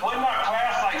 wasn't our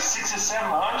class like 600 or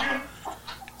 700?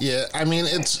 Yeah, I mean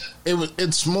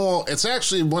it's small. It's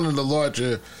actually one of the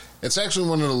larger. It's actually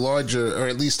one of the larger, or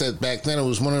at least back then, it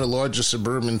was one of the larger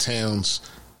suburban towns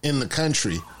in the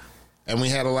country. And we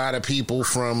had a lot of people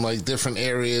from, like, different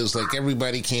areas. Like,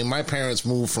 everybody came. My parents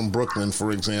moved from Brooklyn,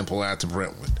 for example, out to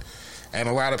Brentwood. And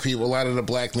a lot of the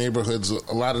black neighborhoods,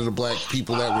 a lot of the black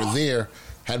people that were there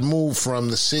had moved from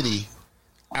the city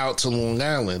out to Long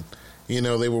Island. You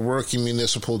know, they were working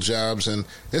municipal jobs. And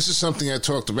this is something I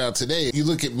talked about today. You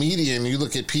look at media and you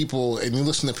look at people and you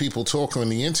listen to people talk on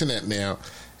the internet now.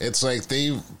 It's like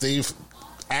they've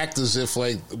act as if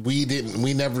like we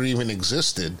never even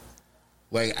existed.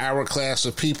 Like our class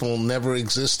of people never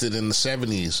existed in the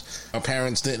 70s. Our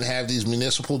parents didn't have these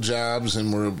municipal jobs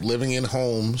and were living in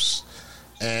homes,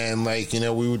 and like, you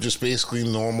know, we were just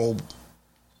basically normal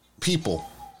people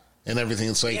and everything.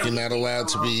 It's like you're not allowed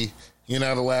to be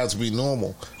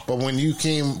normal. But when you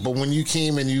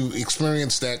came and you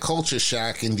experienced that culture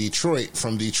shock in Detroit,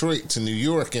 from Detroit to New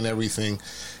York and everything,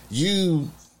 you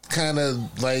kind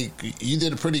of like you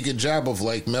did a pretty good job of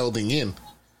like melding in,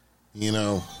 you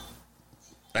know,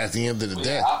 at the end of the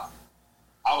day.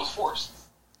 I was forced,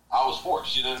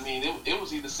 you know what I mean? It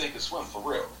was either sink or swim for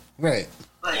real, right?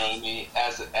 You know what I mean?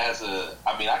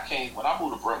 When I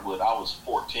moved to Brentwood, I was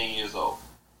 14 years old.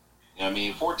 You know what I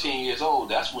mean? 14 years old,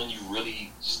 that's when you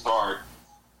really start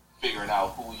figuring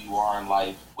out who you are in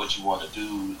life, what you want to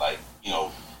do. Like, you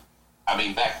know, I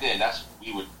mean, back then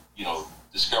we were, you know,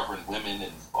 discovering women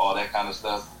and all that kind of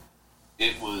stuff.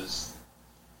 It was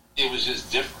just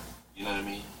different, you know what I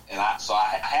mean? And I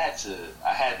had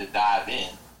to dive in,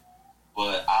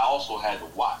 but I also had to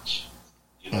watch,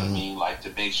 you know what I mean? Like to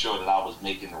make sure that I was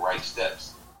making the right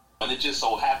steps. And it just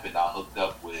so happened I hooked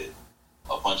up with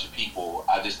a bunch of people.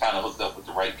 I just kind of hooked up with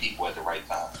the right people at the right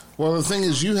time. Well, the thing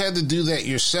is, you had to do that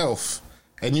yourself,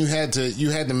 and you had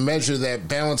to measure that,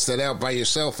 balance that out by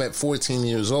yourself at 14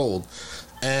 years old.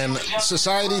 And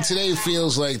society today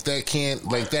feels like that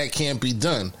can't be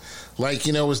done. Like,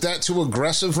 you know, is that too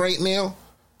aggressive right now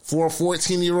for a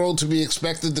 14-year-old to be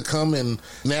expected to come and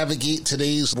navigate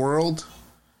today's world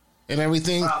and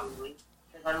everything? Probably.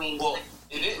 Because, I mean, well,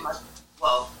 it is.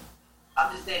 Well,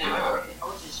 I'm just saying, in the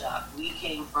culture shock, we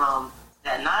came from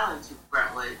Staten Island to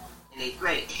Brentwood in 8th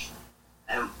grade.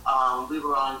 And we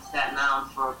were on Staten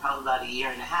Island for probably about a year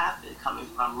and a half, coming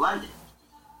from London.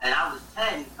 And I was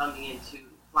 10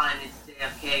 flying into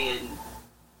JFK and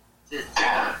just,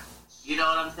 you know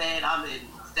what I'm saying? I'm in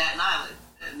Staten Island,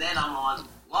 and then I'm on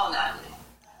Long Island.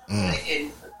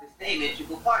 In the same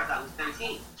integral parts, I was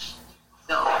 13.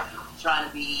 So, trying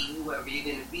to be whoever you're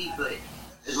going to be, but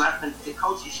in reference to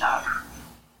culture shock,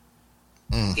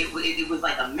 it was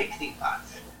like a mixing pot.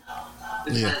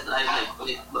 Because,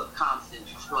 look, Compton,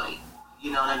 Detroit,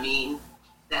 you know what I mean?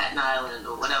 Staten Island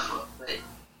or whatever, but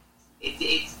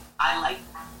I like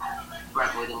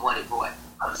Brentwood and what it brought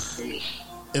to me.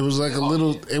 It was like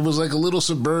a little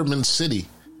suburban city,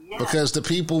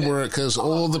 because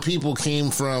all the people came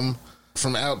from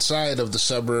outside of the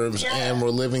suburbs and were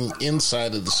living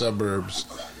inside of the suburbs,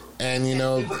 And, We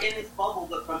were in this bubble,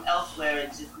 but from elsewhere,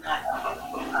 it's just not, I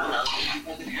don't know.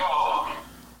 Yo,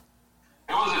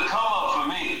 it was a come up for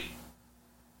me.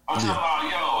 I'm talking about,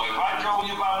 if I drove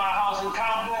you by my house in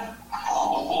Compton,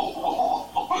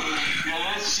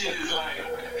 that shit is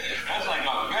that's like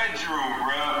a bedroom,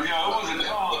 bro. It was a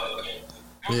come up.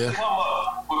 It was a come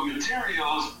up with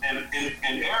materials and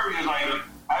areas like,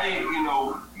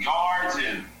 yards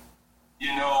and,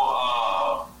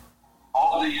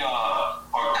 all the,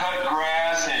 or cut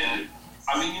grass and,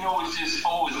 it's just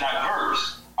always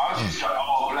diverse. I was just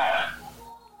all black.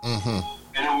 Mm-hmm.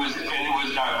 And it was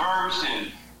diverse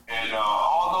and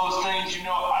all those things, I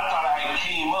thought I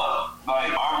came up.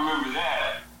 Like, I remember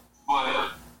that.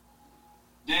 But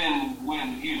then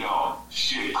when,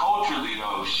 culturally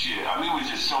though, it was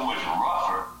just so much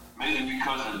rougher. Maybe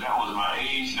because that was my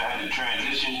age that I had to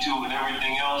transition to and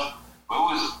everything else. But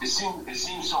it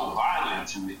seemed so violent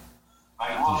to me.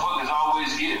 Like, motherfuckers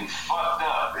always getting fucked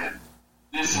up and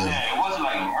this and that. It wasn't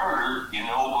like murder,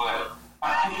 but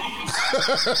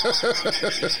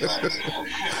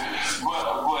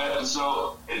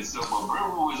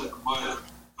but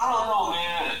I don't know,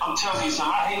 man. I'm telling you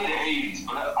something. I hate the 80s,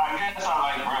 but I guess I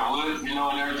like Brentwood, and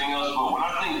everything else. But when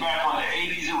I think back on the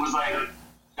 80s, it was like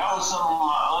that was some of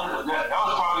my that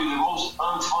was probably the most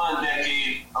unfun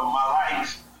decade of my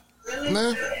life.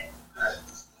 Nah.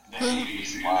 The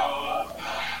 80s, but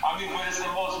it's the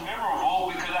most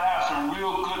memorable because I have some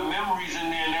real good memories in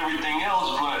there and everything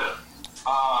else. But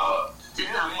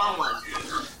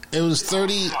it was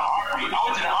 30. I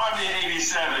went to the Army in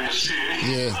 87 and shit.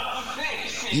 Yeah.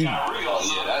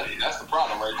 That's the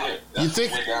problem right there.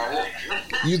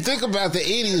 You think about the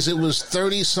 80s, it was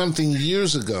 30-something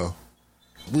years ago.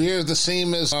 We're the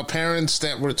same as our parents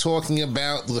that were talking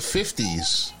about the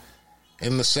 50s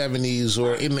in the 70s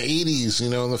or in the 80s, in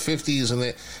the 50s.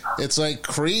 And it's like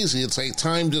crazy. It's like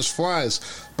time just flies.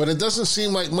 But it doesn't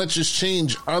seem like much has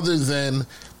changed other than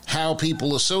how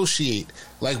people associate.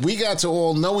 Like, we got to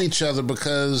all know each other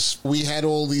because we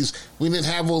didn't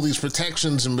have all these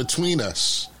protections in between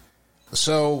us.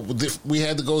 So we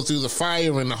had to go through the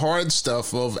fire and the hard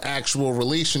stuff of actual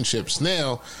relationships.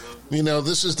 Now,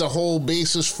 this is the whole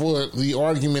basis for the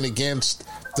argument against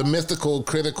the mythical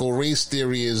critical race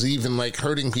theory is even like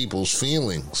hurting people's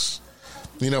feelings.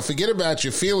 Forget about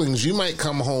your feelings. You might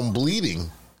come home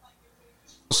bleeding.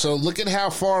 So look at how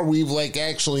far we've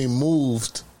actually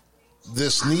moved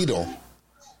this needle.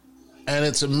 And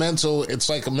it's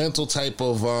like a mental type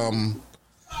of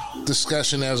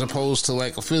discussion as opposed to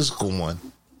like a physical one.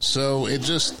 So it's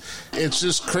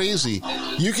just crazy.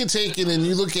 You can take it and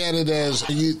you look at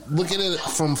it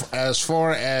from as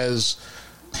far as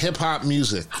hip hop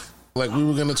music. Like, we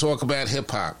were going to talk about hip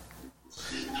hop.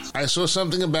 I saw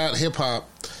something about hip hop,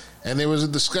 and there was a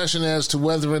discussion as to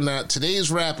whether or not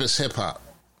today's rap is hip hop.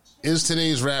 Is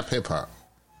today's rap hip hop?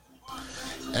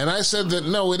 And I said that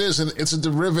no, it isn't. It's a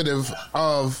derivative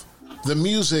of the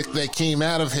music that came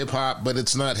out of hip hop, but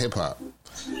it's not hip hop.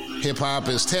 Hip hop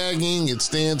is tagging, it's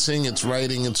dancing, it's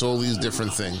writing, it's all these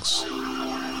different things.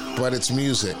 But it's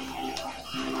music.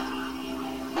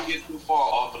 We get too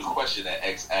far off of the question that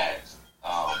X asked.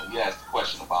 You asked the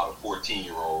question about a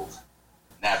 14-year-old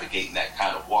navigating that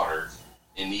kind of water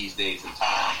in these days and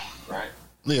times, right?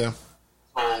 Yeah.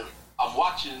 So I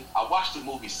watched the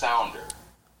movie Sounder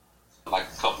like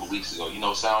a couple of weeks ago.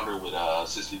 Sounder with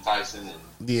Cicely Tyson and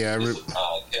Kevin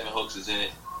Hooks is in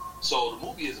it. So the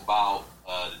movie is about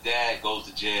the dad goes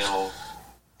to jail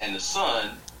and the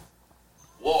son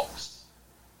walks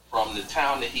from the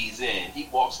town that he's in. He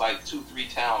walks like 2-3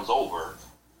 towns over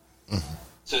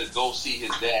to go see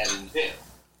his dad in jail.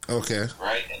 Okay.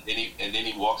 Right, and then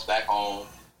he walks back home.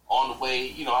 On the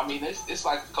way, it's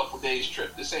like a couple days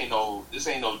trip. This ain't no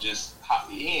just hop.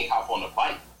 He ain't hop on a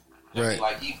bike. Right.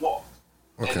 Like, he walked.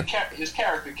 Okay. And his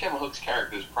character, Kevin Hook's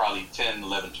character, is probably 10,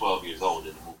 11, 12 years old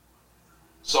in the movie.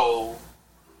 So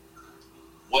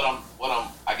what I'm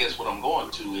going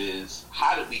to is,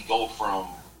 how did we go from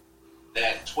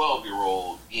that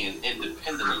 12-year-old being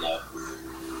independent enough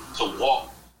to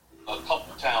walk a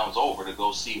couple towns over to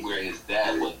go see where his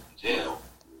dad was in jail,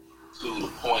 to the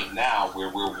point now where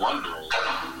we're wondering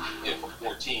if a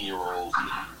 14-year-old,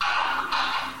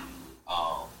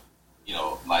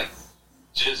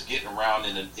 just getting around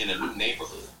in a new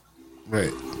neighborhood.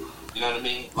 Right. You know what I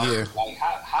mean? Yeah. Like,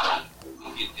 how did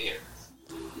we get there?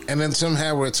 And then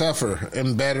somehow we're tougher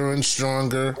and better and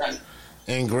stronger. Right.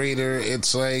 And greater.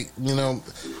 It's like,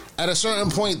 at a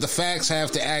certain point, the facts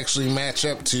have to actually match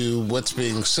up to what's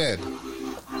being said.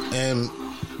 And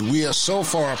we are so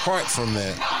far apart from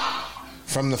that,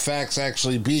 from the facts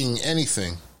actually being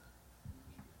anything.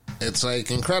 It's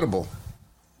like incredible.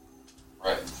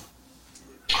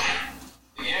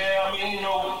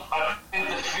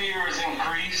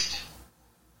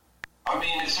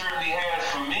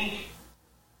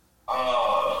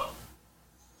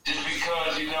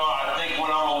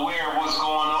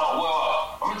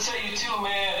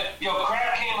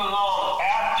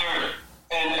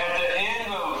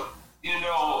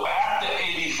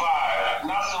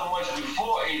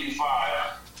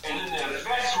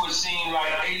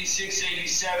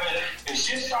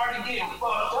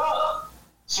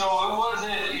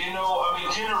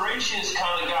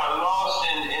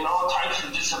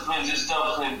 gangs and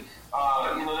stuff, and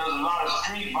there was a lot of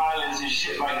street violence and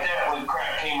shit like that when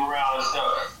crack came around and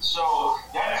stuff. So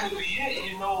that could be it.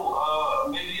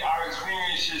 Maybe our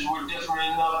experiences were different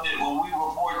enough that when we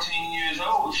were 14 years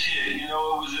old, shit, it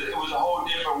was a whole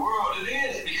different world. It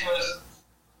is because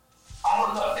I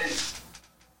don't know.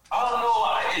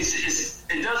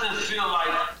 It doesn't feel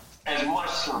like as much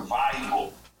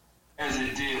survival as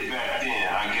it did back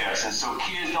then, I guess. And so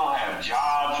kids don't have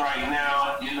jobs right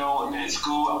now, in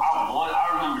school. I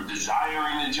remember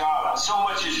desiring a job. So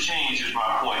much has changed is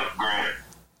my point, Grant.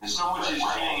 And so much has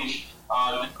changed.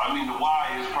 The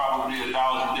why is probably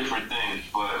 1,000 different things,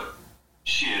 but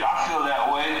shit, I feel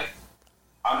that way.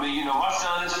 My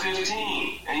son is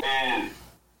 15, and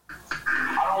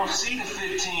I don't see the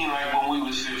 15 like when we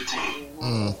was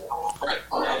 15.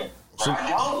 Right. I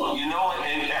don't,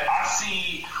 and I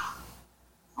see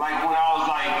like when I was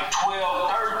like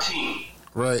 12, 13.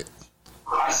 Right.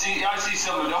 I see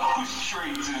some of those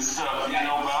traits and stuff, but I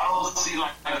don't see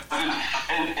like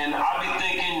and I be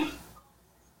thinking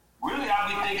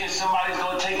somebody's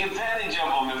gonna take advantage of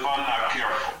them if I'm not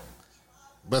careful.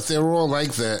 But they're all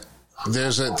like that.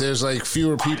 There's like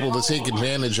fewer people to take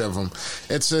advantage of them.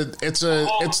 It's the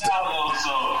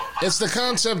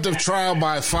concept of trial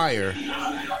by fire.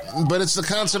 But it's the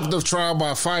concept of trial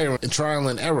by fire and trial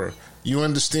and error. You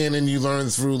understand and you learn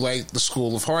through like the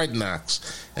school of hard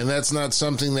knocks. And that's not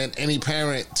something that any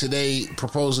parent today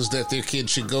proposes that their kid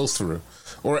should go through,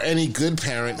 or any good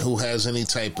parent who has any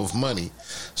type of money.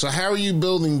 So how are you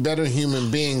building better human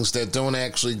beings that don't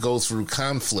actually go through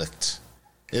conflict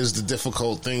is the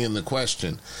difficult thing in the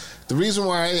question. The reason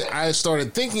why I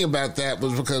started thinking about that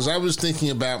was because I was thinking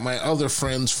about my other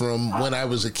friends from when I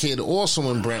was a kid,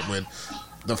 also in Brentwood.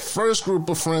 The first group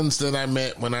of friends that I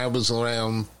met when I was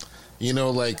around, 10,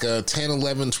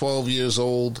 11, 12 years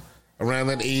old, around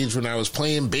that age when I was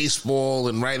playing baseball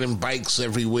and riding bikes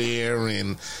everywhere,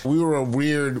 and we were a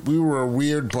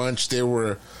weird bunch. There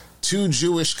were two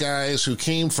Jewish guys who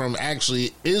came from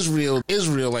actually Israel,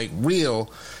 like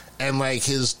real, and like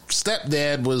his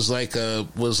stepdad was like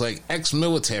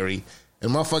ex-military,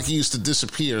 and motherfucker used to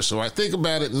disappear. So I think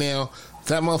about it now,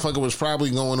 that motherfucker was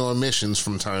probably going on missions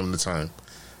from time to time.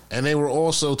 And they were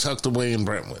also tucked away in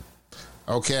Brentwood.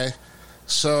 Okay?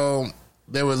 So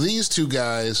there were these two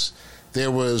guys. There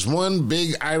was one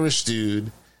big Irish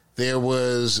dude. There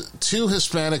was two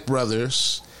Hispanic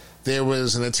brothers. There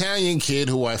was an Italian kid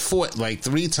who I fought like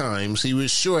 3 times. He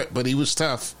was short, but he was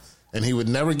tough. And he would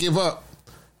never give up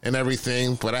and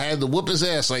everything. But I had to whoop his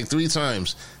ass like 3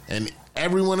 times. And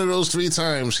every one of those 3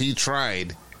 times, he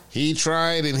tried. He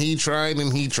tried, and he tried,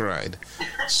 and he tried.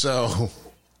 So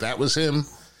that was him.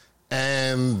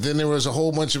 And then there was a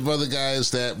whole bunch of other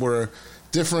guys that were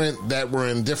different, that were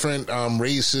in different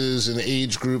races and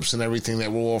age groups and everything, that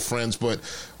were all friends. But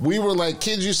we were like,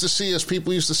 kids used to see us,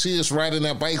 people used to see us riding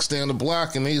our bikes down the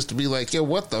block, and they used to be like, yo,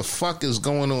 what the fuck is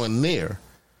going on there?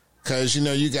 Because,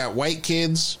 you got white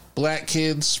kids, black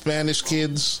kids, Spanish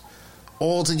kids,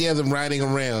 all together riding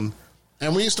around.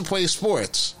 And we used to play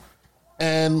sports.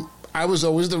 And I was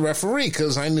always the referee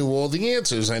because I knew all the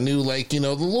answers. I knew,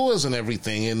 the laws and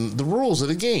everything and the rules of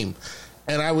the game.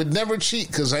 And I would never cheat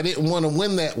because I didn't want to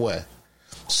win that way.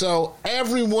 So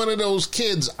every one of those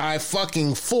kids I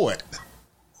fucking fought.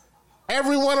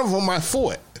 Every one of them I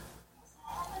fought.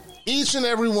 Each and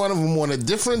every one of them on a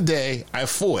different day I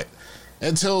fought.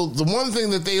 Until the one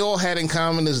thing that they all had in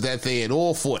common is that they had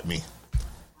all fought me.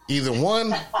 Either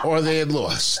won or they had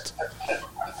lost.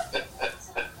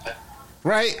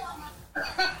 Right?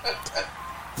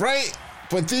 Right?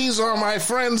 But these are my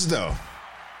friends, though.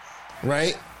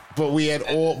 Right? But we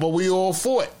all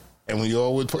fought. And we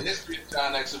all would put... History of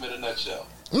John Exum in a nutshell.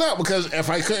 No, because if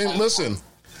I couldn't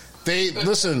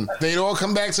they'd all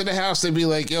come back to the house. They'd be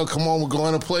like, yo, come on, we're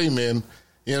going to play, man.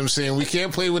 You know what I'm saying? We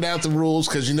can't play without the rules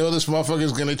because this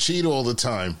motherfucker's going to cheat all the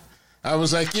time. I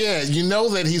was like, yeah,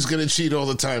 that he's going to cheat all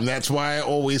the time. That's why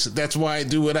I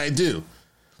do what I do.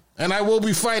 And I will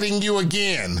be fighting you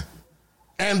again,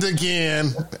 and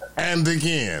again, and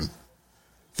again.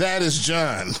 That is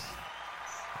John.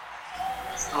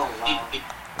 Oh, wow.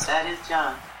 That is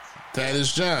John. That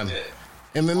is John,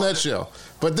 in the nutshell.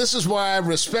 But this is why I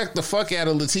respect the fuck out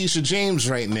of Letitia James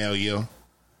right now, yo.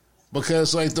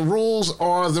 Because, the rules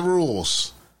are the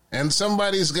rules. And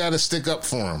somebody's got to stick up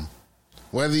for them.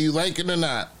 Whether you like it or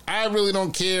not. I really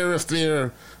don't care if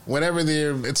they're...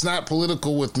 it's not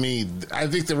political with me. I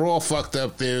think they're all fucked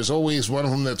up. There's always one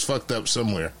of them that's fucked up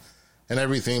somewhere and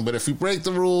everything. But if you break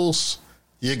the rules,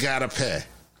 you gotta pay.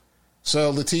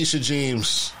 So, Letitia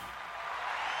James.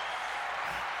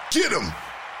 Get him!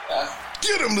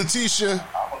 Get him, Letitia!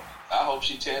 I hope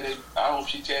she tear their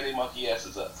monkey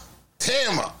asses up. Tear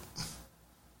 'em up.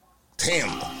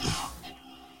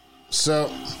 So,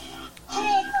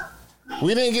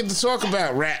 we didn't get to talk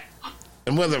about rap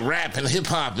and whether rap and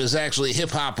hip-hop is actually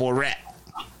hip-hop or rap.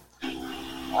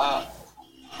 I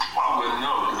wouldn't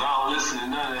know because I don't listen to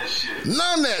none of that shit.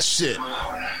 None of that shit. What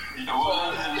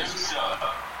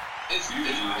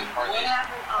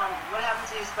happened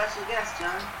to your special guest,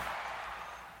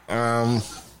 John?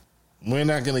 We're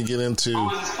not going to get into... Who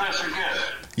was the special guest?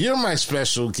 You're my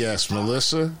special guest,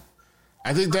 Melissa.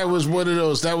 I think that was one of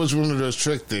those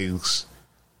trick things.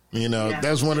 You know, Yeah.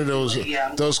 that's one of those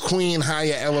Yeah. those queen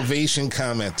higher elevation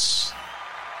comments.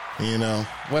 You know,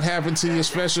 what happened to your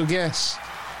special guest?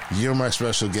 You're my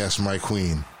special guest, my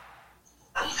queen.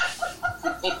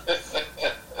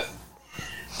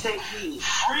 Take heed.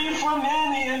 Free from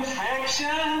any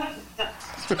infection.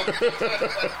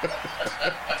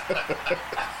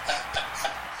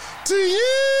 To use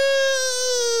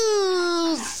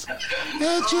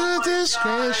at your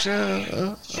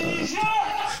discretion.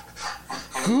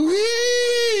 Wee.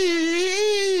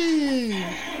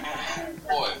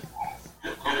 Boy.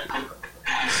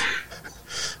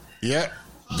 Yep.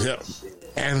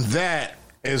 And that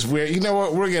is where, you know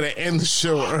what, we're going to end the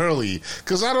show early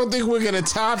because I don't think we're going to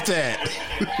top that.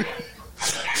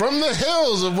 From the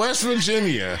hills of West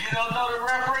Virginia. You don't know the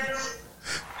reference?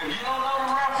 If you don't know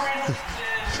the reference,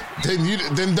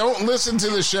 Then don't listen to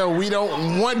the show. We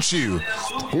don't want you.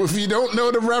 If you don't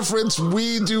know the reference,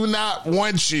 we do not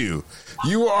want you.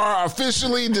 You are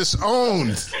officially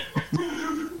disowned.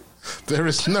 There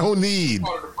is no need.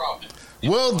 Part of the problem.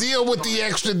 We'll deal with the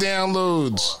extra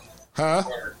downloads. Huh? Part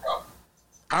of the problem.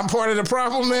 I'm part of the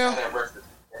problem now? That record,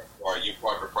 or you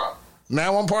part of the problem.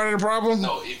 Now I'm part of the problem?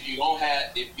 No, if you don't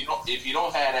have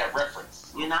that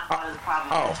reference, You're not part of the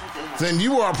problem. Oh, then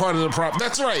you are part of the problem.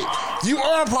 That's right. You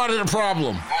are part of the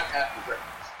problem. I have the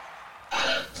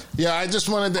reference. Yeah, I just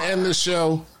wanted to end the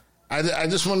show. I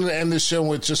just wanted to end the show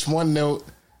with just one note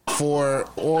for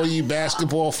all you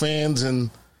basketball fans and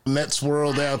Nets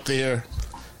World out there.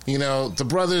 You know, the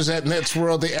brothers at Nets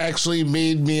World, they actually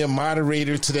made me a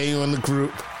moderator today on the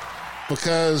group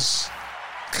because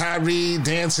Kyrie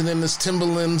dancing in his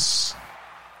Timberlands,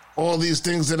 all these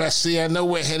things that I see. I know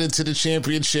we're headed to the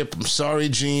championship. I'm sorry,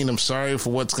 Gene. I'm sorry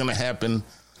for what's going to happen.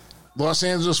 Los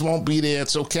Angeles won't be there.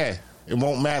 It's okay. It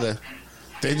won't matter.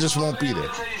 They just won't be there.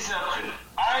 Let me tell you something.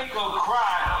 I ain't gonna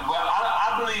cry, but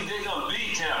I believe they're gonna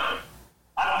beat Tampa.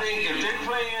 I think if they're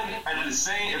playing at the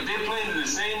same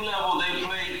level they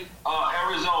played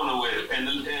Arizona with, and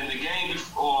the game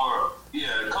before,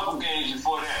 a couple games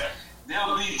before that,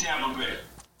 they'll beat Tampa Bay.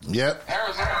 Yep.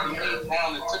 Arizona came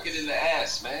down and took it in the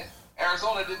ass, man.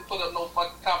 Arizona didn't put up no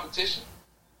fucking competition.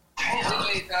 They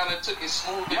laid down and took it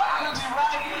smooth. Y'all could be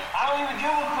right. I don't even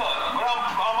give a fuck. But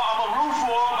I'm a root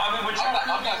for them. I mean, but y'all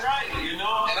could be right, you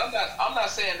know. And I'm not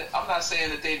saying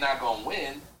that they're not gonna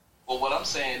win. But what I'm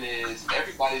saying is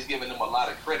everybody's giving them a lot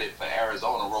of credit for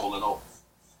Arizona rolling over.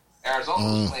 Arizona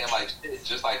was playing like shit,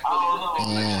 just like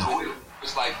Philly,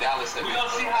 just like Dallas. We're gonna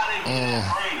see how they get at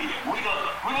Brady. We're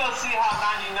gonna see how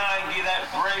 99 get at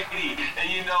Brady, and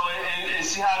you know, and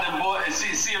see how the boy, and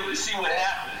see what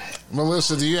happens.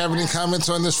 Melissa, do you have any comments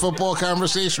on this football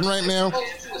conversation right now?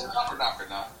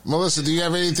 Melissa, do you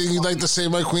have anything you'd like to say,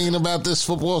 my queen, about this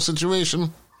football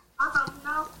situation?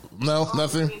 No,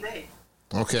 nothing?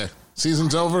 Okay.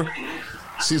 Season's over?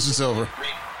 Season's over.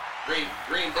 Green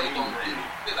Bay gonna get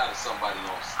shit out of somebody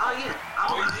else. Oh, yeah.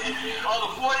 Oh,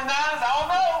 the 49ers? I don't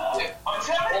know. Yeah. I'm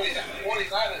telling you.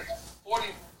 49ers.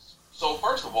 So,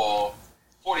 first of all,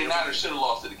 49ers should have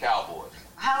lost to the Cowboys.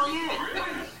 Hell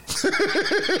yeah.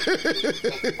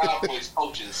 The Cowboys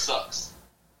coaching sucks.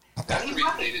 That's the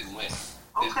reason they didn't win.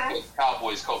 Okay. The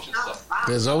Cowboys coaching sucks.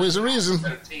 There's always a reason.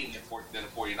 Better team than the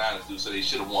 49ers do, so they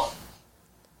should have won.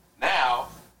 Now,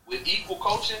 with equal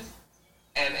coaching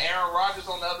and Aaron Rodgers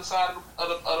on the other side of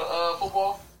the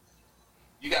football,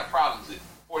 you got problems.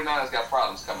 49ers got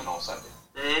problems coming on Sunday.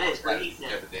 It is. I told you.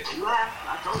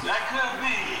 That could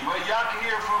be, but y'all can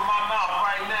hear from my mouth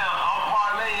right now. I'm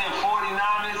parlaying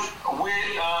 49ers with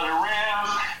the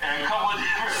Rams and a couple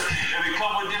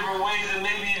different ways, and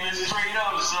maybe even straight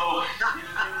up. So,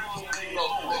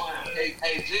 hey,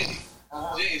 G.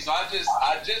 So I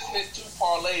just hit 2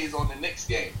 parlays on the Knicks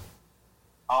game.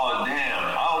 Oh damn!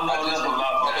 I don't know nothing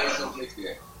about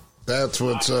that. That's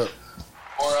what's up.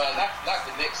 Or not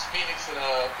the Knicks, Phoenix and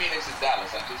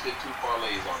Dallas. I just hit 2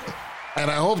 parlays on it. And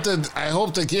I hope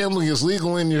that gambling is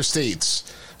legal in your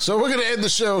states. So we're gonna end the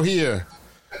show here.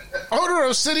 Owner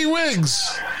of City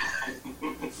Wigs.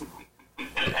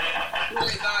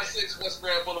 9896 West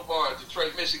Grand Boulevard,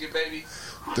 Detroit, Michigan, baby.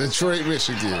 Detroit,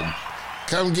 Michigan.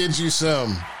 Come get you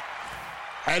some.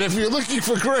 And if you're looking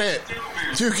for Grant,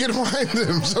 you can find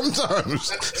him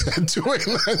sometimes at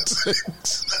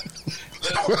 2896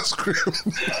 West Grim.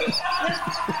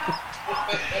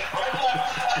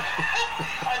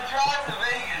 I drive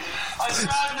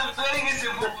to Vegas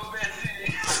and move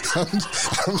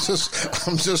I'm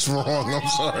just wrong. I'm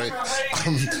sorry.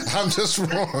 I'm just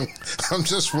wrong.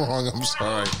 I'm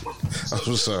sorry.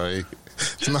 I'm sorry.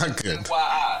 It's not good.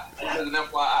 FYI, I'm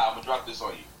gonna drop this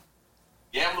on you.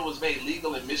 Gambling was made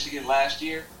legal in Michigan last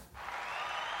year.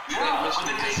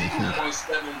 Michigan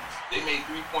made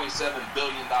 $3.7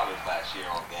 billion last year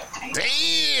on gambling.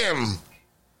 Damn!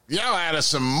 Y'all out of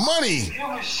some money. Give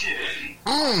a shit. I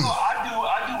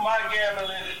do my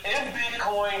gambling in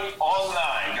Bitcoin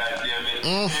online, goddammit.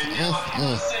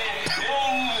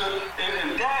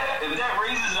 If that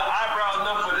raises an eyebrow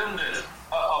enough for them to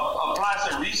apply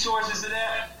some resources to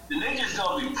that, then they just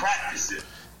don't be practicing.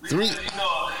 Because,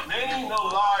 there ain't no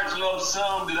large lump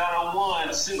sum that I don't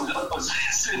want sitting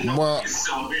well,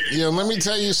 somewhere. Let me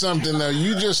tell you something, though.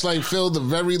 You just, filled a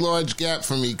very large gap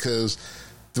for me, because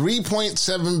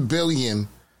 $3.7 billion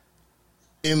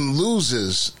in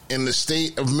losers in the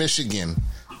state of Michigan.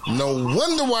 No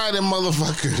wonder why them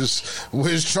motherfuckers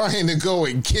was trying to go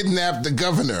and kidnap the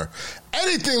governor.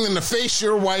 Anything to face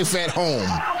your wife at home.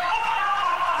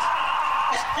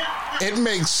 It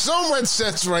makes so much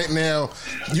sense right now.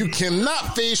 You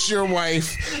cannot face your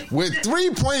wife with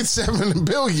 $3.7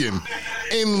 billion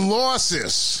in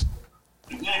losses.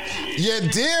 You're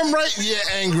damn right you're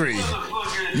angry.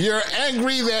 You're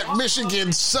angry that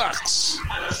Michigan sucks.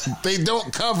 They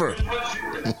don't cover.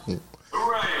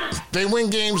 They win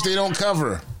games, they don't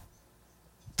cover.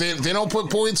 They don't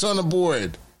put points on the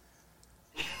board.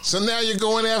 So now you're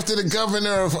going after the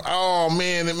governor of, oh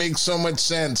man, it makes so much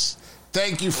sense.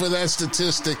 Thank you for that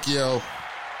statistic, yo.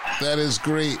 That is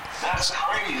great. That's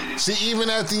crazy. See, even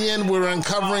at the end, we're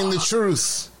uncovering the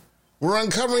truth. We're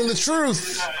uncovering the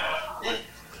truth.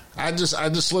 I just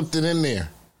slipped it in there.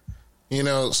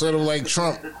 Sort of like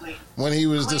Trump when he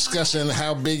was discussing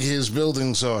how big his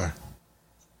buildings are.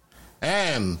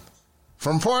 And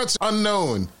from parts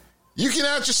unknown, you can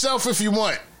out yourself if you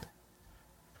want.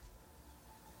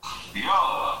 Yo,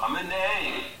 I'm in the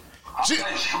A.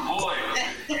 That's your boy.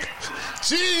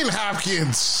 Gene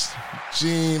Hopkins.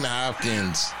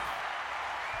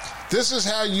 This is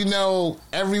how you know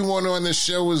everyone on the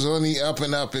show is on the up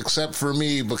and up except for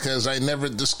me, because I never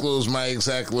disclose my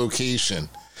exact location.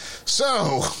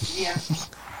 So. Yeah.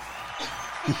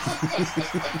 But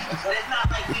it's not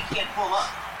like we can't pull up.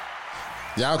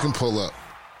 Y'all can pull up.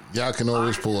 Y'all can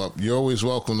always pull up. You're always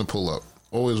welcome to pull up.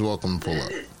 Always welcome to pull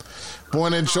up.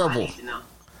 Born in Trouble.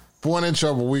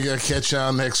 We got to catch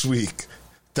y'all next week.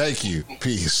 Thank you.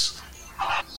 Peace.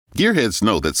 Gearheads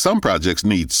know that some projects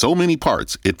need so many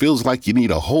parts, it feels like you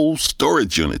need a whole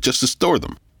storage unit just to store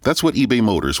them. That's what eBay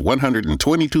Motors'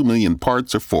 122 million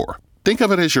parts are for. Think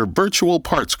of it as your virtual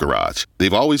parts garage.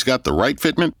 They've always got the right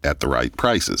fitment at the right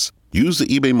prices. Use the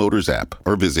eBay Motors app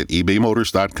or visit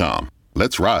ebaymotors.com.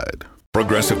 Let's ride.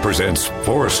 Progressive presents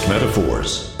Forced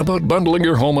Metaphors about bundling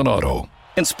your home and auto.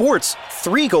 In sports,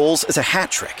 3 goals is a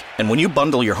hat trick. And when you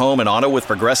bundle your home and auto with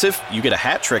Progressive, you get a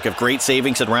hat trick of great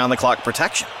savings and round-the-clock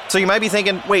protection. So you might be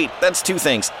thinking, wait, that's 2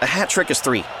 things. A hat trick is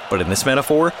 3. But in this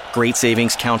metaphor, great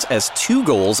savings counts as 2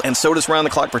 goals, and so does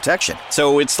round-the-clock protection.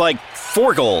 So it's like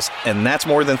 4 goals, and that's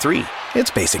more than 3.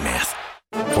 It's basic math.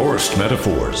 Forced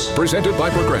Metaphors, presented by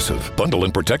Progressive. Bundle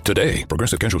and protect today.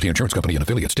 Progressive Casualty Insurance Company and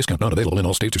affiliates. Discount not available in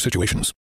all states or situations.